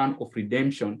the plan of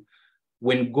redemption.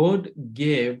 When God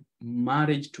gave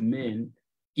marriage to men,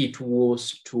 it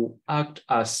was to act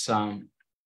as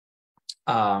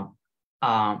a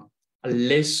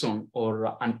lesson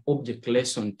or an object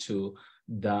lesson to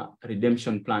the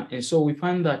redemption plan. And so we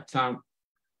find that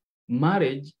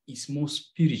marriage is more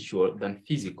spiritual than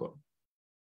physical.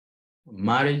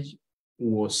 Marriage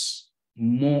was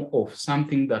more of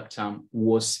something that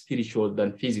was spiritual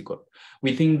than physical.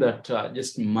 We think that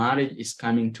just marriage is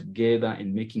coming together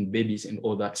and making babies and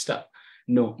all that stuff.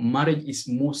 No, marriage is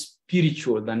more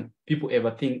spiritual than people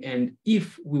ever think. And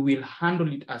if we will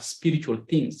handle it as spiritual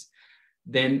things,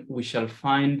 then we shall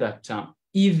find that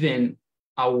even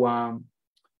our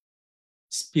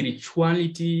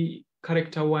spirituality,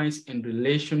 character-wise, and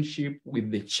relationship with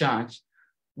the church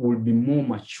will be more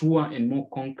mature and more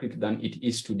concrete than it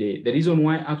is today. The reason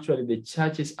why actually the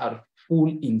churches are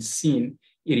full in sin,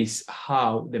 it is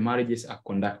how the marriages are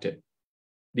conducted.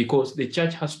 Because the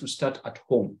church has to start at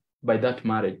home by that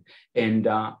marriage. And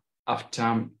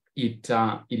after it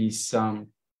is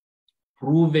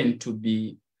proven to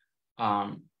be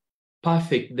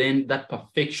perfect, then that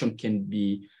perfection can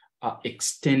be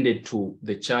extended to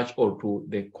the church or to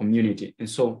the community. And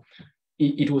so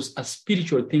it was a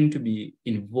spiritual thing to be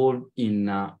involved in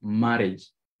marriage.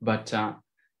 But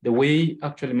the way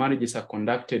actually marriages are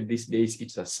conducted these days,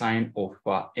 it's a sign of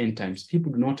end times.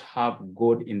 People do not have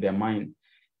God in their mind.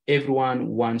 Everyone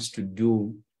wants to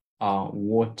do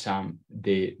what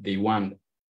they want.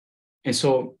 And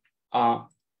so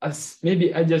as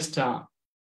maybe I just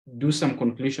do some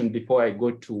conclusion before I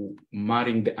go to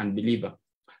marrying the unbeliever.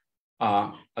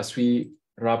 As we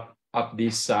wrap up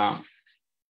this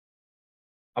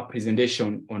a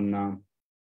presentation on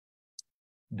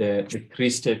the three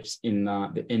steps in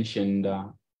the ancient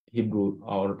Hebrew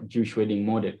or Jewish wedding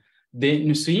model. The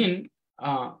Nisuin,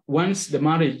 once the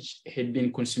marriage had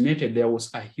been consummated, there was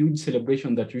a huge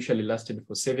celebration that usually lasted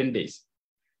for 7 days.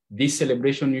 This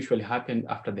celebration usually happened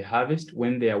after the harvest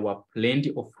when there were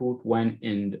plenty of fruit, wine,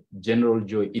 and general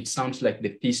joy. It sounds like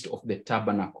the Feast of the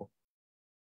Tabernacle.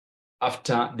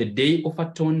 After the Day of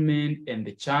Atonement and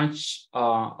the church,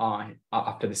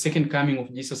 after the second coming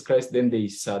of Jesus Christ, then there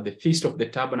is the Feast of the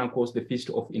Tabernacles, the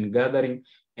Feast of Ingathering,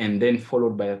 and then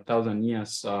followed by 1,000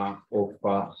 years of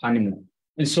honeymoon.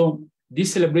 And so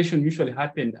this celebration usually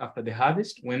happened after the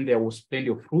harvest when there was plenty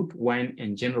of fruit, wine,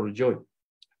 and general joy.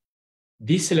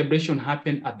 This celebration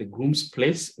happened at the groom's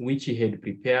place, which he had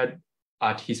prepared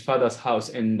at his father's house.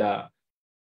 And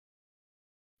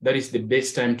that is the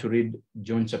best time to read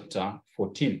John chapter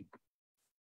 14.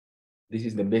 This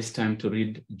is the best time to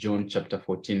read John chapter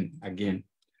 14 again.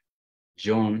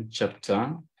 John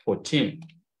chapter 14.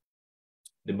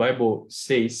 The Bible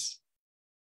says,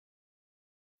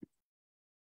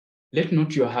 "Let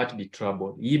not your heart be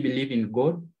troubled. Ye believe in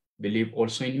God, believe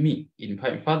also in me. In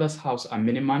my Father's house are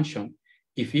many mansions.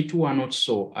 If it were not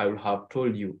so, I would have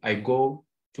told you, I go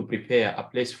to prepare a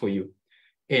place for you.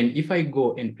 And if I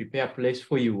go and prepare a place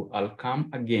for you, I'll come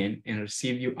again and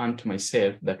receive you unto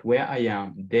myself, that where I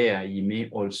am, there ye may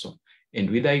also. And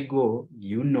whither I go,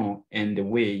 you know, and the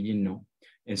way ye know."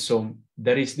 And so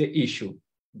that is the issue.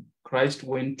 Christ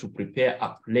went to prepare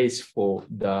a place for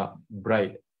the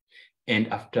bride. And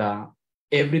after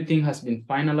everything has been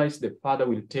finalized, the Father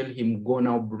will tell him, "Go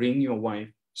now, bring your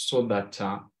wife so that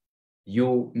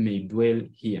you may dwell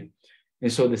here."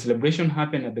 And so the celebration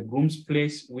happened at the groom's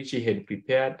place, which he had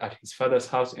prepared at his father's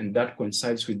house, and that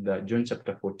coincides with John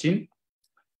chapter 14.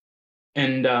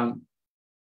 And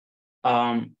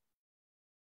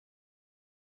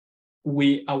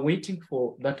we are waiting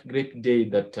for that great day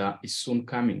that is soon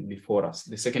coming before us,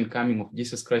 the second coming of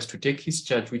Jesus Christ, to take his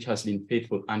church, which has been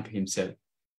faithful unto himself,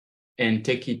 and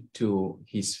take it to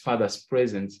his Father's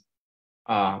presence,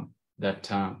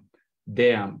 that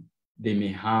there they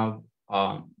may have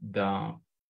the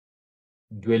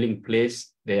dwelling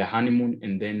place, their honeymoon,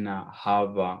 and then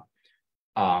have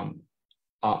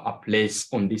a place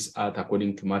on this earth,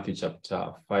 according to Matthew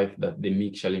chapter 5, that the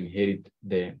meek shall inherit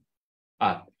the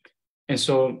earth. And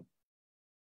so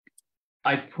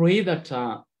I pray that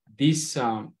these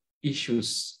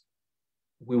issues,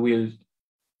 we will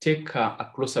take a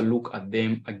closer look at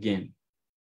them again.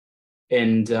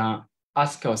 and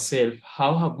ask ourselves,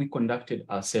 how have we conducted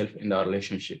ourselves in our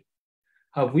relationship?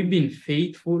 Have we been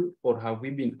faithful or have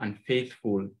we been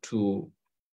unfaithful to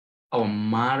our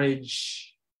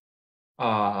marriage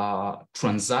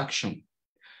transaction?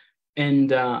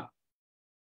 And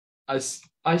as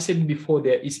I said before,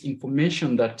 there is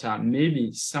information that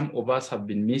maybe some of us have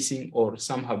been missing or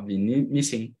some have been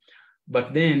missing,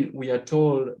 but then we are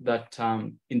told that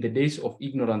in the days of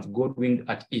ignorance, God winked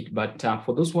at it. But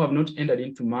for those who have not entered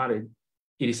into marriage,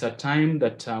 it is a time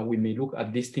that we may look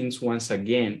at these things once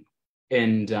again.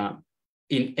 And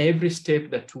in every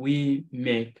step that we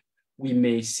make, we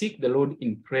may seek the Lord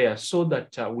in prayer so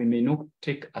that we may not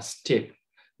take a step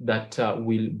that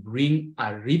will bring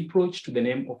a reproach to the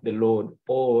name of the Lord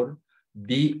or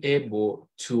be able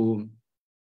to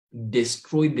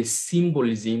destroy the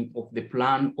symbolism of the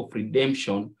plan of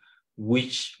redemption,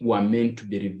 which were meant to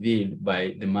be revealed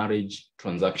by the marriage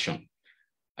transaction.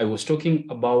 I was talking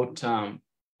about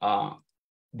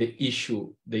the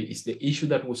issue. There is the issue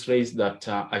that was raised that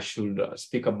I should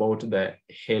speak about the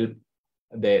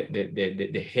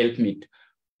helpmeet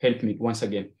once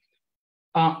again.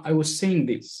 I was saying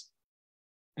this,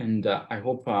 and I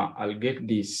hope I'll get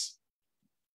this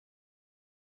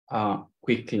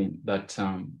quickly, that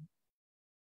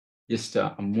just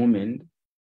a moment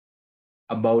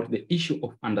about the issue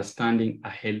of understanding a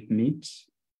helpmeet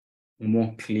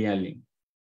more clearly.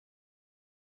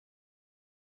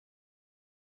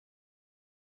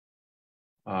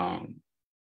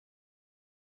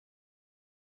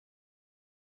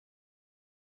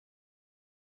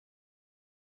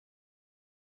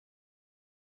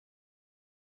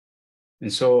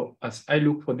 And so as I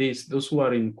look for this, those who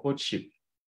are in courtship,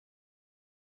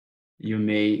 you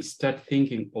may start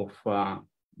thinking of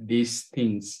these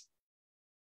things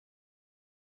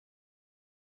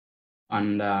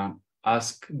and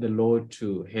ask the Lord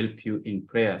to help you in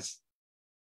prayers.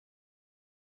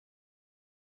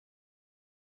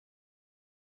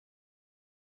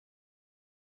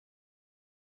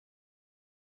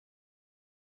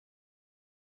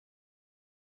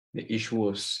 The issue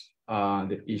was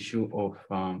the issue of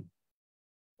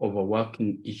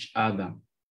overworking each other.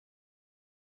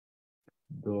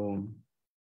 Though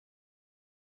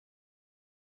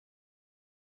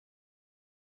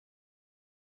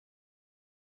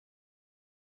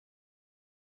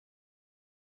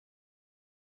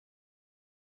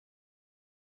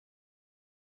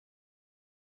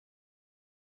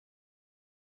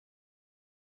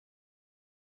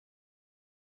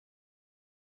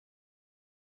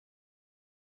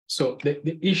so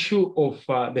the issue of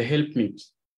the helpmeet,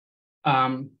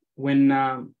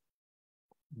 when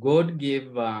God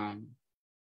gave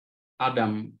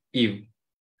Adam Eve,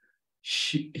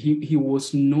 he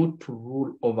was not to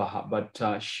rule over her, but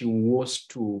she was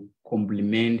to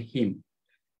complement him.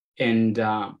 And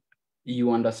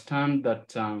you understand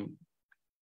that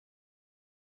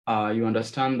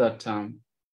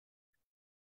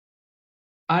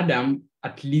Adam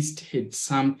at least had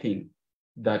something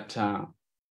that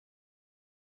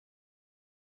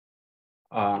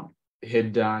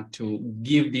had to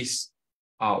give this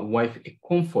wife a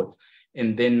comfort,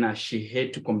 and then she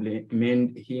had to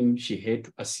complement him. She had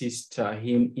to assist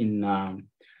him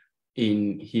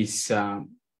in his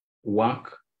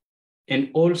work, and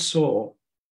also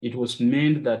it was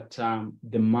meant that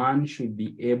the man should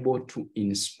be able to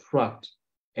instruct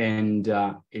and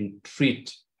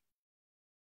treat.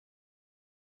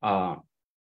 The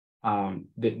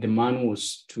man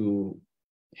was to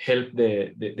help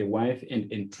the wife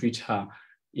and treat her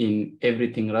in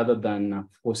everything rather than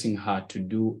forcing her to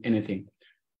do anything.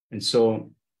 And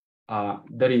so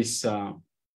that is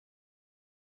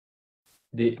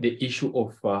the issue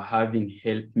of having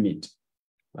helpmeet.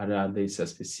 But there's a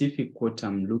specific quote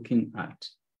I'm looking at.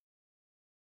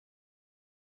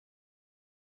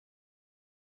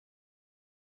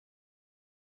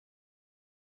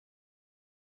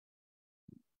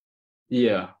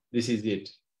 Yeah, this is it.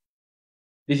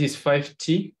 This is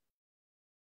 5T,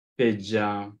 page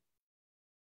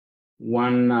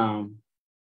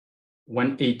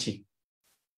 180.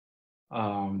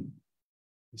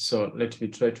 So let me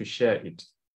try to share it.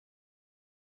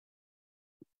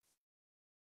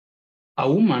 A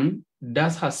woman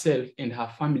does herself and her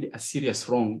family a serious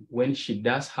wrong when she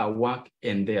does her work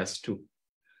and theirs too.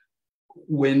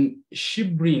 When she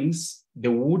brings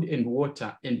the wood and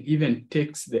water and even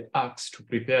takes the axe to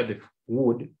prepare the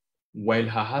wood, while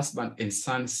her husband and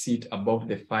son sit above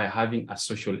the fire having a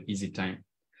social easy time.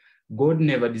 God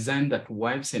never designed that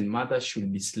wives and mothers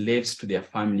should be slaves to their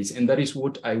families. And that is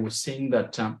what I was saying,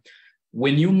 that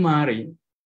when you marry,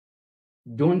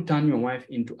 don't turn your wife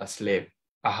into a slave.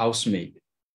 a housemaid.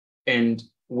 And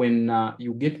when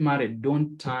you get married,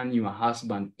 don't turn your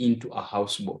husband into a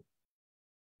houseboy.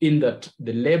 In that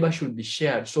the labor should be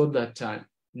shared so that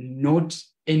not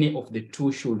any of the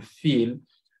two should feel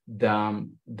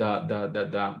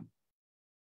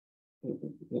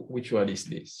which word is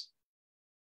this?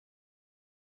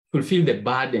 Fulfill the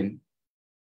burden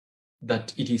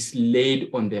that it is laid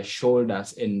on their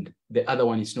shoulders and the other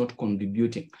one is not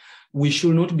contributing. We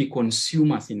should not be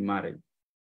consumers in marriage.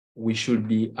 We should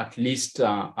be at least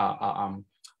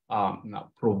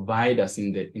providers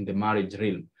in the marriage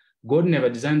realm. God never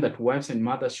designed that wives and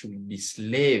mothers should be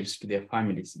slaves to their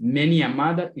families. Many a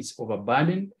mother is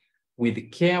overburdened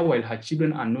with care while her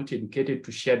children are not educated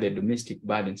to share their domestic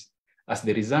burdens. As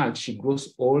the result, she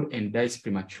grows old and dies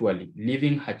prematurely,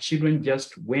 leaving her children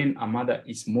just when a mother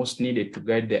is most needed to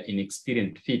guide their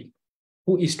inexperienced feet.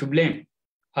 Who is to blame?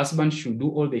 Husbands should do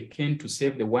all they can to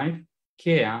save the wife,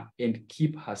 care, and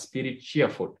keep her spirit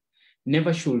cheerful.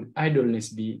 Never should idleness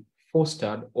be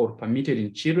fostered or permitted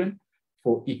in children,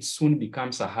 for it soon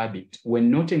becomes a habit. When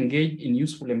not engaged in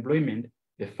useful employment,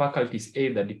 the faculties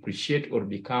either depreciate or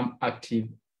become active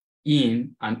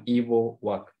in an evil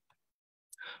work.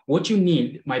 What you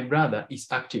need, my brother, is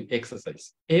active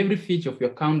exercise. Every feature of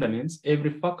your countenance,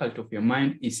 every faculty of your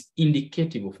mind is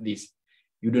indicative of this.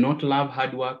 You do not love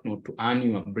hard work nor to earn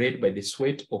your bread by the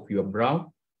sweat of your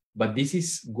brow, but this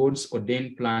is God's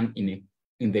ordained plan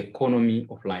in the economy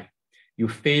of life. You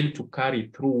fail to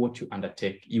carry through what you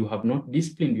undertake. You have not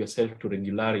disciplined yourself to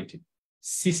regularity.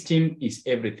 System is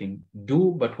everything.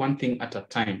 Do but one thing at a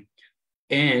time.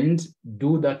 And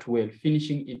do that well,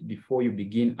 finishing it before you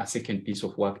begin a second piece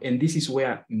of work. And this is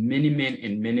where many men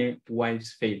and many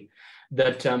wives fail.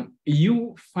 That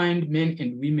you find men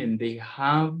and women, they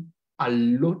have a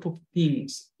lot of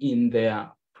things in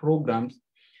their programs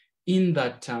in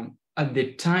that at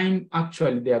the time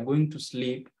actually they are going to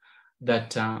sleep,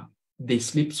 that they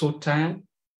sleep so tired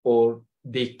or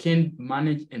they can't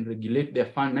manage and regulate their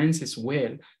finances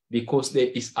well because there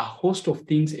is a host of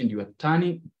things and you are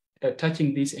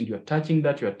touching this and you are touching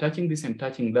that, you are touching this and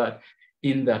touching that,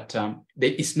 in that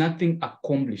there is nothing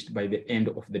accomplished by the end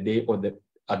of the day or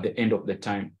at the end of the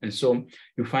time. And so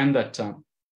you find that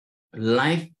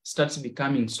life starts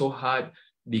becoming so hard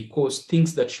because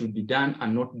things that should be done are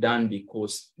not done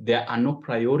because there are no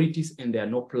priorities and there are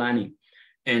no planning.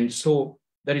 And so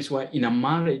that is why in a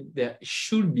marriage, there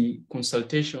should be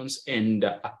consultations and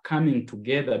a coming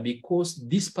together, because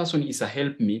this person is a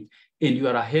helpmeet and you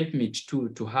are a helpmeet too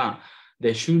to her.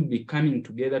 They should be coming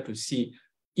together to see,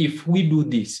 if we do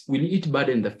this, will it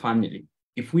burden the family?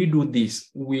 If we do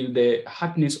this, will the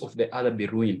happiness of the other be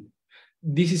ruined?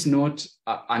 This is not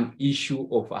an issue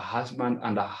of a husband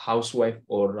and a housewife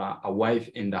or a wife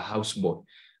and a houseboy.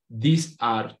 These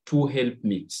are two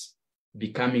helpmeets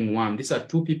becoming one. These are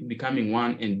two people becoming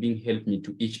one and being helpmeet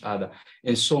to each other.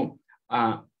 And so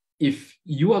if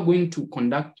you are going to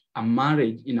conduct a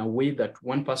marriage in a way that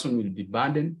one person will be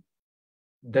burdened,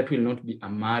 that will not be a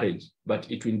marriage,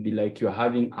 but it will be like you're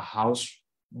having a house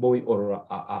boy or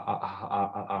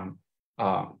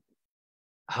a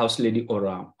house lady or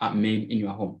a maid in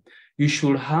your home. You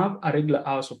should have a regular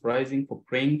hours of rising, for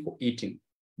praying, for eating.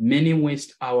 Many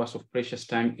waste hours of precious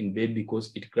time in bed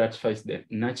because it gratifies their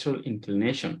natural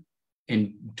inclination,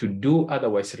 and to do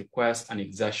otherwise requires an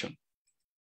exertion.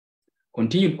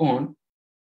 Continued on,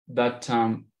 that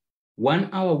 1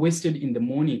 hour wasted in the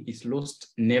morning is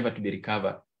lost, never to be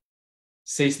recovered.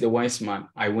 Says the wise man,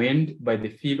 I went by the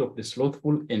field of the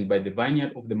slothful and by the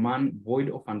vineyard of the man void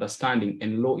of understanding,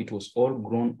 and lo, it was all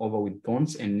grown over with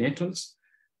thorns and nettles,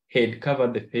 had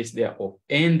covered the face thereof,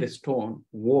 and the stone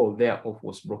wall thereof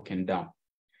was broken down.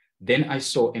 Then I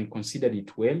saw and considered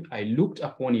it well. I looked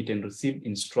upon it and received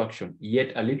instruction.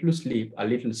 Yet a little sleep, a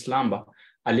little slumber,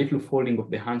 a little folding of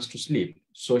the hands to sleep.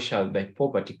 So shall thy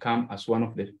poverty come as one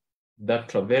of that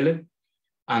travaileth,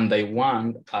 and thy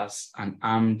want as an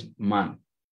armed man.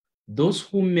 Those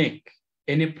who make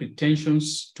any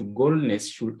pretensions to godliness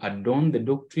should adorn the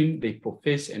doctrine they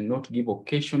profess and not give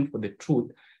occasion for the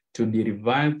truth to be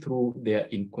reviled through their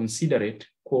inconsiderate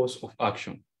course of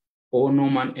action. O no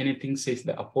man anything, says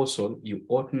the apostle, you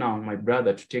ought now, my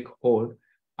brother, to take hold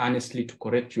earnestly to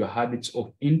correct your habits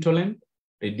of intolerance,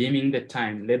 redeeming the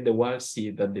time. Let the world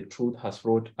see that the truth has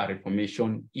wrought a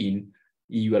reformation in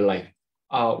your life.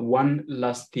 One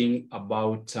last thing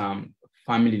about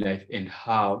family life and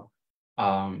how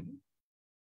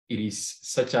it is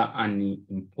such an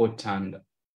important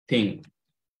thing,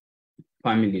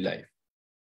 family life.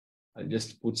 I'll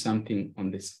just put something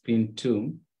on the screen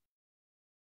too.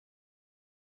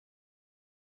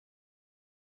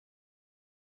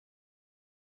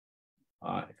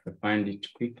 If I find it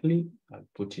quickly, I'll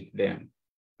put it there.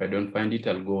 If I don't find it,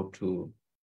 I'll go to,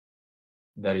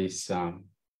 there is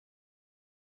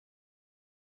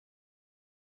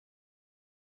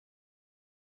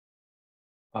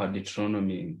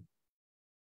Deuteronomy.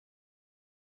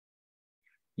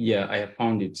 Yeah, I have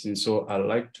found it. And so I'd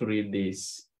like to read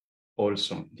this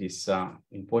also. It is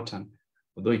important,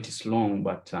 although it is long,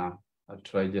 but I'll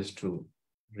try just to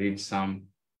read some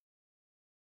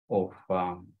of,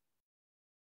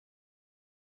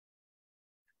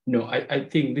 no, I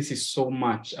think this is so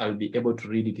much, I'll be able to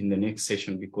read it in the next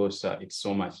session because it's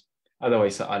so much.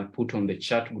 Otherwise, I'll put on the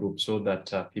chat group so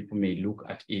that people may look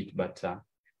at it, but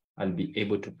I'll be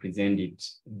able to present it,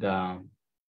 the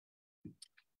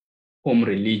home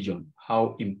religion,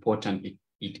 how important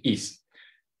it is.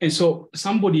 And so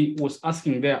somebody was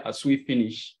asking there as we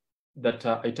finish that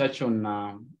I touch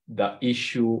on the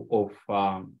issue of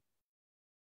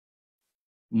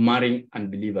marrying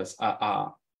unbelievers.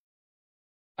 I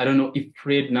don't know if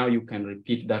Fred, now you can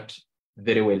repeat that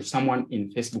very well. Someone in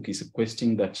Facebook is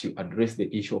requesting that you address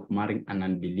the issue of marrying an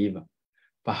unbeliever.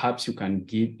 Perhaps you can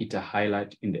give it a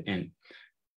highlight in the end.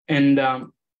 And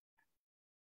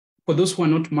for those who are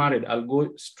not married, I'll go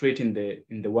straight in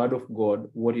the Word of God,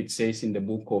 what it says in the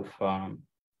book of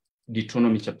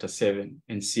Deuteronomy chapter 7,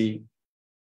 and see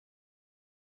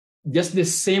just the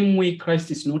same way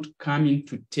Christ is not coming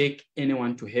to take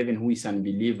anyone to heaven who is an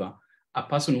unbeliever, a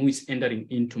person who is entering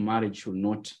into marriage should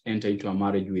not enter into a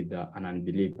marriage with an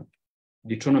unbeliever.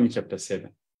 Deuteronomy chapter 7.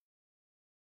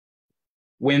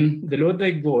 When the Lord thy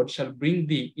God shall bring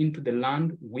thee into the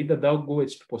land whither thou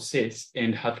goest to possess,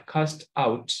 and hath cast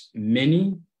out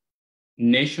many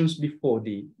nations before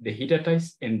thee, the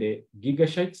Hittites and the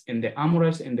Girgashites and the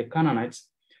Amorites and the Canaanites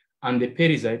and the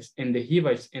Perizzites and the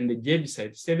Hivites and the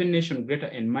Jebusites, 7 nations greater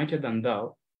and mightier than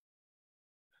thou,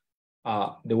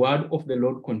 the word of the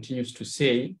Lord continues to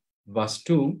say, verse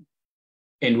 2,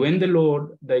 and when the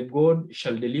Lord thy God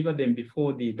shall deliver them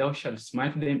before thee, thou shalt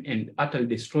smite them and utterly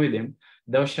destroy them.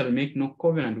 Thou shalt make no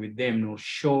covenant with them, nor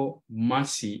show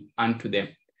mercy unto them.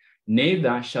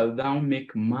 Neither shalt thou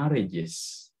make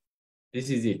marriages.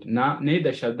 This is it. Now,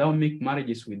 neither shalt thou make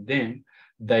marriages with them.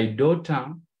 Thy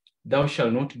daughter thou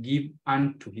shalt not give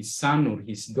unto his son, nor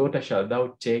his daughter shalt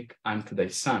thou take unto thy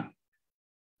son.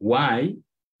 Why?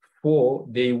 For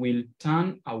they will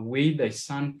turn away thy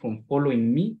son from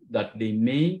following me, that they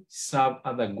may serve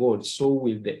other gods. So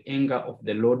will the anger of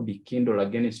the Lord be kindled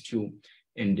against you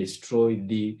and destroy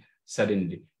thee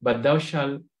suddenly. But thou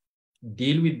shalt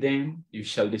deal with them. You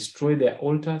shall destroy their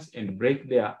altars and break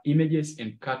their images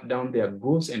and cut down their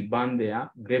groves and burn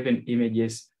their graven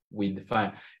images with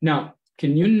fire. Now,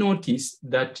 can you notice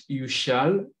that you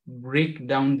shall break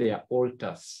down their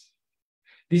altars?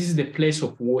 This is the place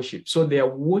of worship. So their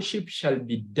worship shall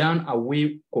be done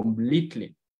away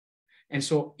completely. And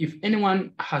so if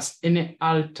anyone has any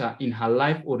altar in her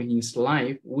life or in his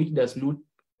life which does not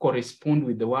correspond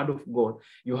with the word of God,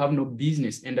 you have no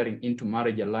business entering into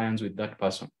marriage alliance with that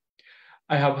person.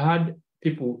 I have heard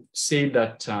people say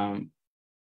that,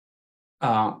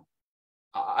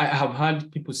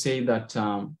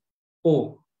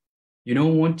 oh, you know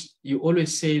what? You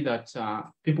always say that,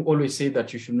 people always say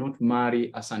that you should not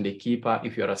marry a Sunday keeper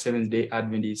if you're a Seventh-day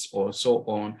Adventist or so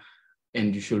on,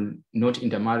 and you should not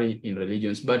intermarry in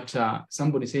religions. But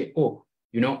somebody say, oh,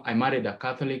 you know, I married a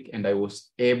Catholic and I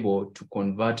was able to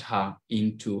convert her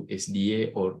into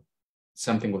SDA or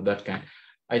something of that kind.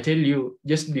 I tell you,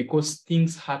 just because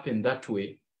things happen that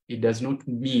way, it does not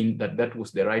mean that that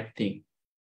was the right thing.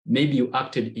 Maybe you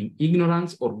acted in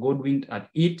ignorance or God winked at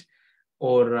it,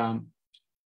 or,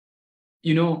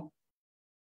 you know,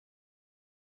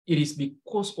 it is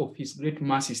because of his great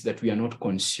mercies that we are not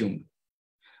consumed.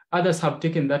 Others have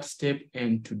taken that step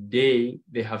and today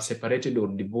they have separated or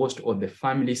divorced, or the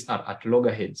families are at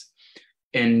loggerheads.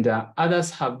 And others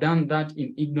have done that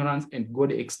in ignorance, and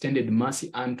God extended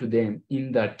mercy unto them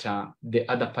in that the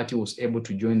other party was able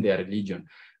to join their religion.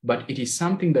 But it is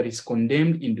something that is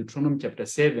condemned in Deuteronomy chapter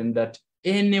 7, that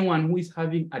anyone who is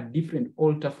having a different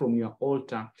altar from your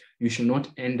altar, you should not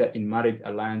enter in marriage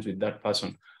alliance with that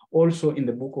person. Also in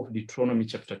the book of Deuteronomy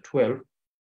chapter 12,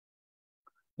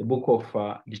 the book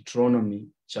of Deuteronomy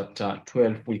chapter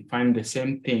 12, we find the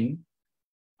same thing.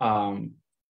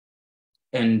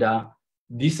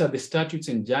 These are the statutes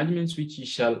and judgments which ye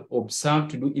shall observe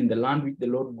to do in the land which the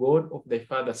Lord God of thy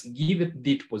fathers giveth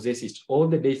thee to possess it all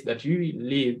the days that you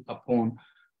live upon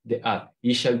the earth.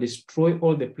 Ye shall destroy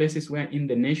all the places wherein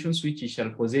the nations which ye shall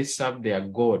possess serve their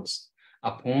gods,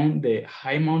 upon the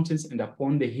high mountains and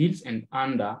upon the hills and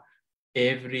under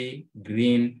every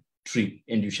green tree,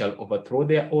 and you shall overthrow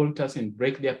their altars and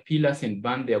break their pillars and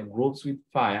burn their groves with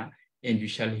fire, and you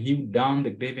shall hew down the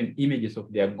graven images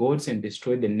of their gods and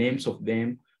destroy the names of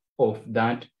them of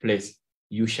that place.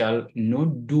 You shall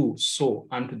not do so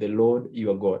unto the Lord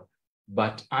your God,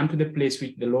 but unto the place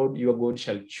which the Lord your God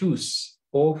shall choose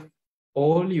of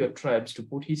all your tribes to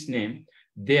put his name,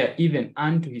 there even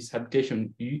unto his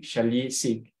habitation shall ye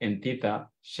seek, and thither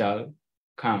shall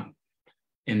come.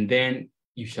 And then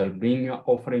you shall bring your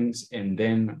offerings, and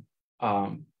then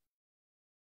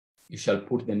you shall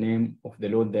put the name of the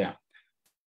Lord there.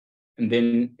 And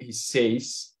then he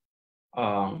says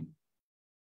that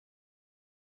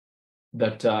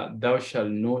thou shalt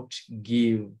not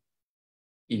give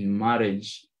in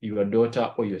marriage your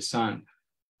daughter or your son.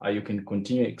 You can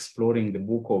continue exploring the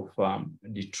book of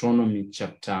Deuteronomy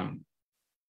chapter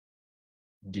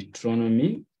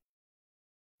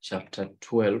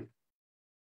 12.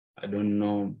 I don't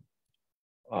know.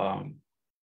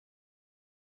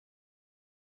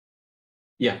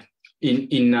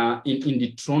 In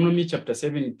Deuteronomy chapter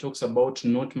 7, it talks about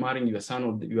not marrying your son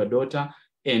or your daughter.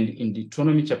 And in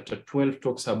Deuteronomy chapter 12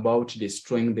 talks about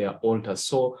destroying their altars.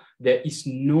 So there is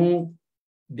no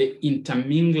the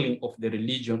intermingling of the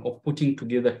religion, of putting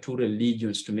together two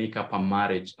religions to make up a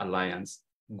marriage alliance.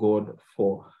 God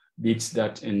forbids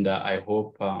that, and I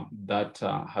hope that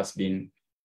has been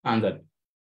answered.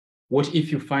 What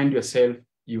if you find yourself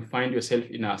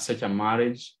in such a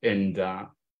marriage, and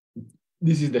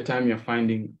this is the time you're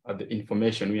finding the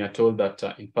information? We are told that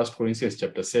in 1 Corinthians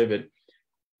chapter 7,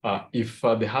 if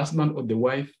the husband or the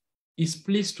wife is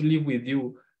pleased to live with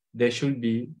you, there should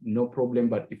be no problem.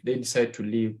 But if they decide to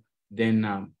leave,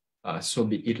 then so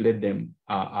be it. Let them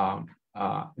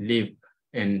live.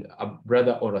 And a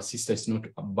brother or a sister is not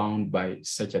bound by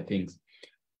such a things.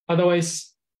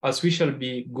 Otherwise, as we shall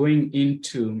be going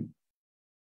into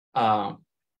a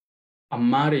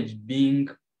marriage being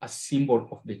a symbol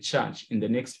of the church in the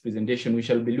next presentation, we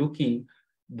shall be looking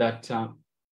that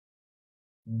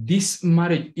this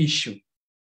marriage issue,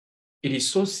 it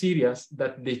is so serious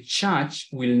that the church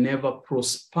will never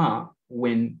prosper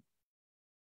when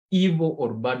evil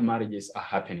or bad marriages are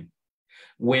happening.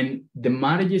 When the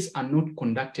marriages are not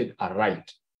conducted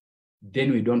aright,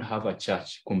 then we don't have a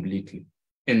church completely.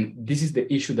 And this is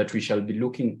the issue that we shall be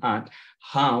looking at,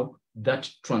 how that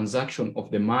transaction of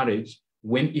the marriage,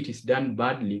 when it is done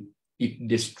badly, it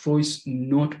destroys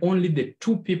not only the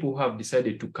two people who have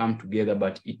decided to come together,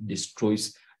 but it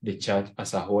destroys the church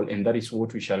as a whole. And that is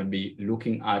what we shall be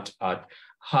looking at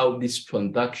how this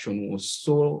transaction was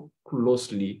so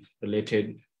closely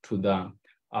related to the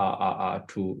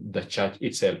church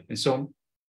itself. And so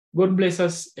God bless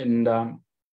us, and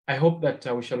I hope that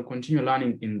we shall continue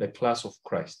learning in the class of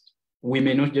Christ. We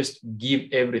may not just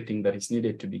give everything that is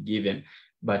needed to be given,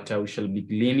 but we shall be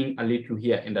gleaning a little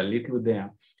here and a little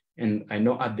there. And I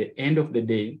know at the end of the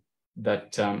day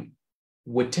that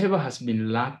whatever has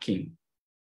been lacking,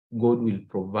 God will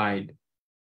provide.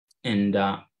 And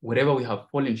wherever we have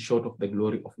fallen short of the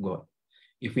glory of God,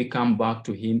 if we come back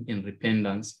to him in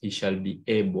repentance, he shall be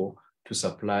able to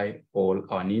supply all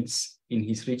our needs in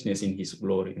his richness, in his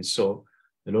glory. And so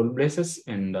the Lord bless us,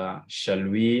 and shall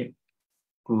we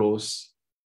close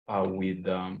with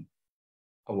a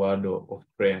word of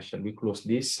prayer? Shall we close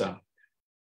this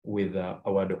with a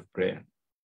word of prayer?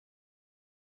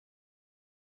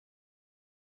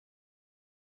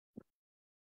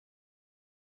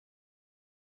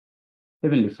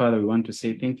 Heavenly Father, we want to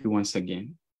say thank you once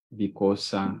again,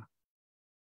 because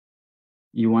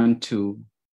you want to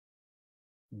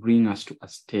bring us to a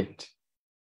state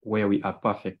where we are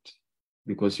perfect,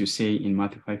 because you say in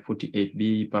Matthew 5:48,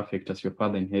 be perfect as your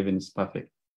Father in heaven is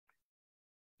perfect.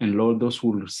 And Lord, those who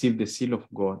will receive the seal of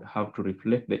God have to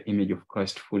reflect the image of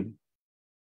Christ fully.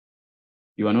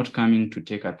 You are not coming to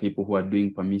take a people who are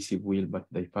doing permissive will, but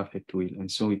thy perfect will. And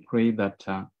so we pray that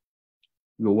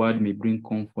your word may bring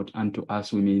comfort unto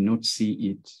us. We may not see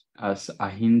it as a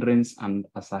hindrance and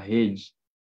as a hedge,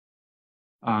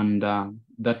 and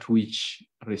that which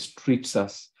restricts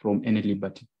us from any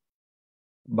liberty,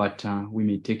 but we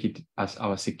may take it as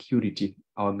our security,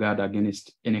 our guard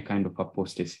against any kind of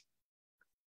apostasy.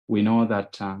 We know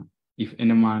that if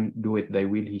any man doeth thy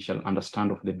will, he shall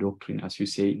understand of the doctrine, as you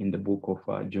say in the book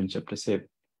of John chapter 7.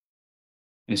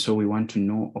 And so we want to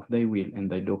know of thy will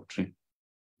and thy doctrine,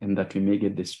 and that we may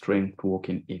get the strength to walk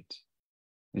in it.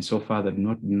 And so, Father, do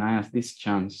not deny us this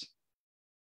chance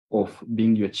of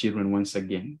being your children once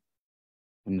again,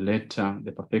 and let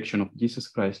the perfection of Jesus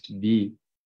Christ be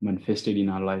manifested in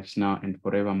our lives now and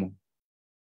forevermore.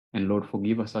 And Lord,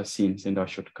 forgive us our sins and our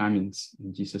shortcomings.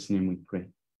 In Jesus' name we pray.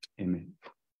 Amen.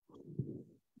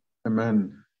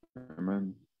 Amen.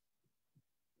 Amen.